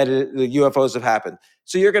that the UFOs have happened.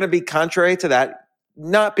 So you're going to be contrary to that.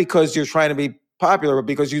 not because you're trying to be popular, but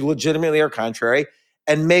because you legitimately are contrary,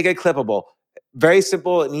 and make it clippable. Very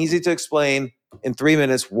simple and easy to explain in 3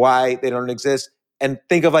 minutes why they don't exist. And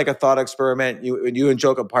think of like a thought experiment you and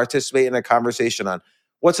Joe can participate in a conversation on.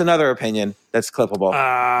 What's another opinion that's clippable?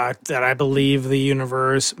 That I believe the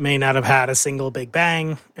universe may not have had a single Big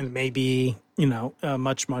Bang and may be,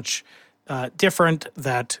 much, much different,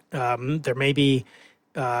 that there may be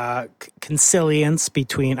consilience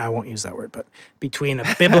between, I won't use that word, but between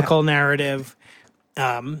a biblical narrative.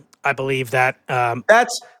 I believe that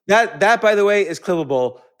that by the way is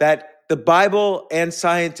clippable, that the Bible and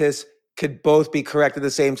scientists could both be correct at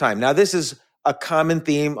the same time. Now, this is a common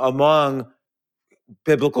theme among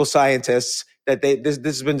biblical scientists that this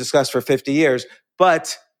has been discussed for 50 years,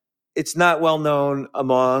 but it's not well known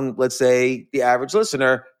among, let's say, the average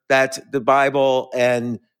listener that the Bible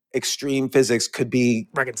and extreme physics could be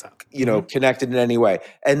reconciled, connected in any way.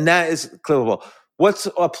 And that is clippable. What's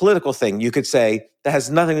a political thing you could say that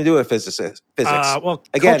has nothing to do with physics? Well,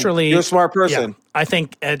 again, culturally, you're a smart person. Yeah, I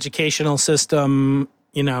think educational system,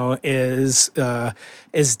 is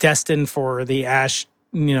destined for the ash,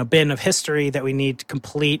 bin of history that we need to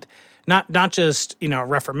complete. Not just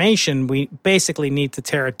Reformation. We basically need to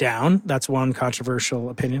tear it down. That's one controversial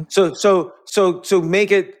opinion. So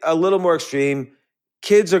make it a little more extreme.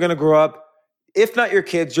 Kids are going to grow up. If not your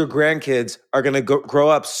kids, your grandkids are going to grow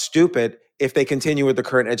up stupid if they continue with the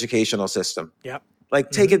current educational system. Yep. Like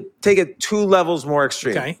take it 2 levels more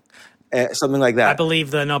extreme. Okay. Something like that. I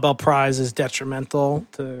believe the Nobel Prize is detrimental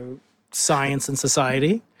to science and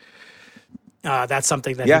society. That's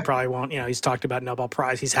something that he probably won't. He's talked about Nobel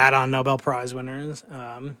Prize. He's had on Nobel Prize winners.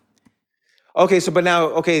 Okay,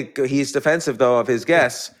 he's defensive though of his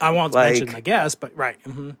guess. I won't mention the guess, but right.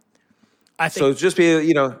 Mm-hmm. I think so. Just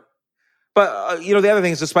be but the other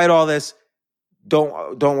thing is, despite all this,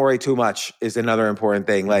 don't worry too much is another important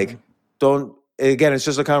thing. Like, don't. Again, it's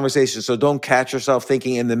just a conversation, so don't catch yourself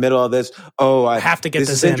thinking in the middle of this. Oh, I have to get this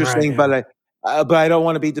is in, interesting, right, but I don't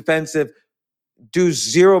want to be defensive. Do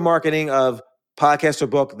zero marketing of podcast or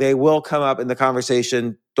book. They will come up in the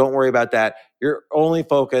conversation. Don't worry about that. Your only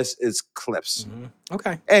focus is clips. Mm-hmm.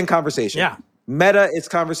 Okay, and conversation. Yeah, meta is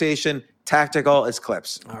conversation. Tactical is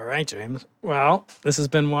clips. All right, James. Well, this has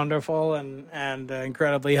been wonderful and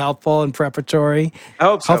incredibly helpful and preparatory. I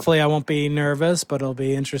hope so. Hopefully I won't be nervous, but it'll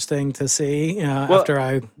be interesting to see after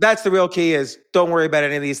I... That's the real key is don't worry about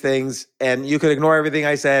any of these things. And you could ignore everything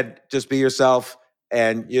I said. Just be yourself.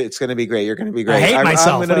 And it's going to be great. You're going to be great. I hate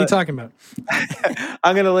myself. What are you talking about?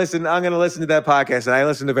 I'm going to listen to that podcast, and I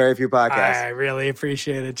listen to very few podcasts. I really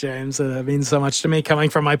appreciate it, James. It means so much to me coming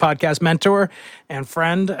from my podcast mentor and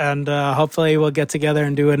friend. And hopefully we'll get together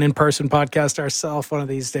and do an in-person podcast ourselves one of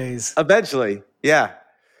these days. Eventually. Yeah.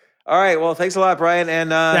 All right. Well, thanks a lot, Brian.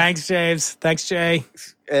 And thanks, James. Thanks, Jay.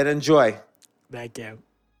 And enjoy. Thank you.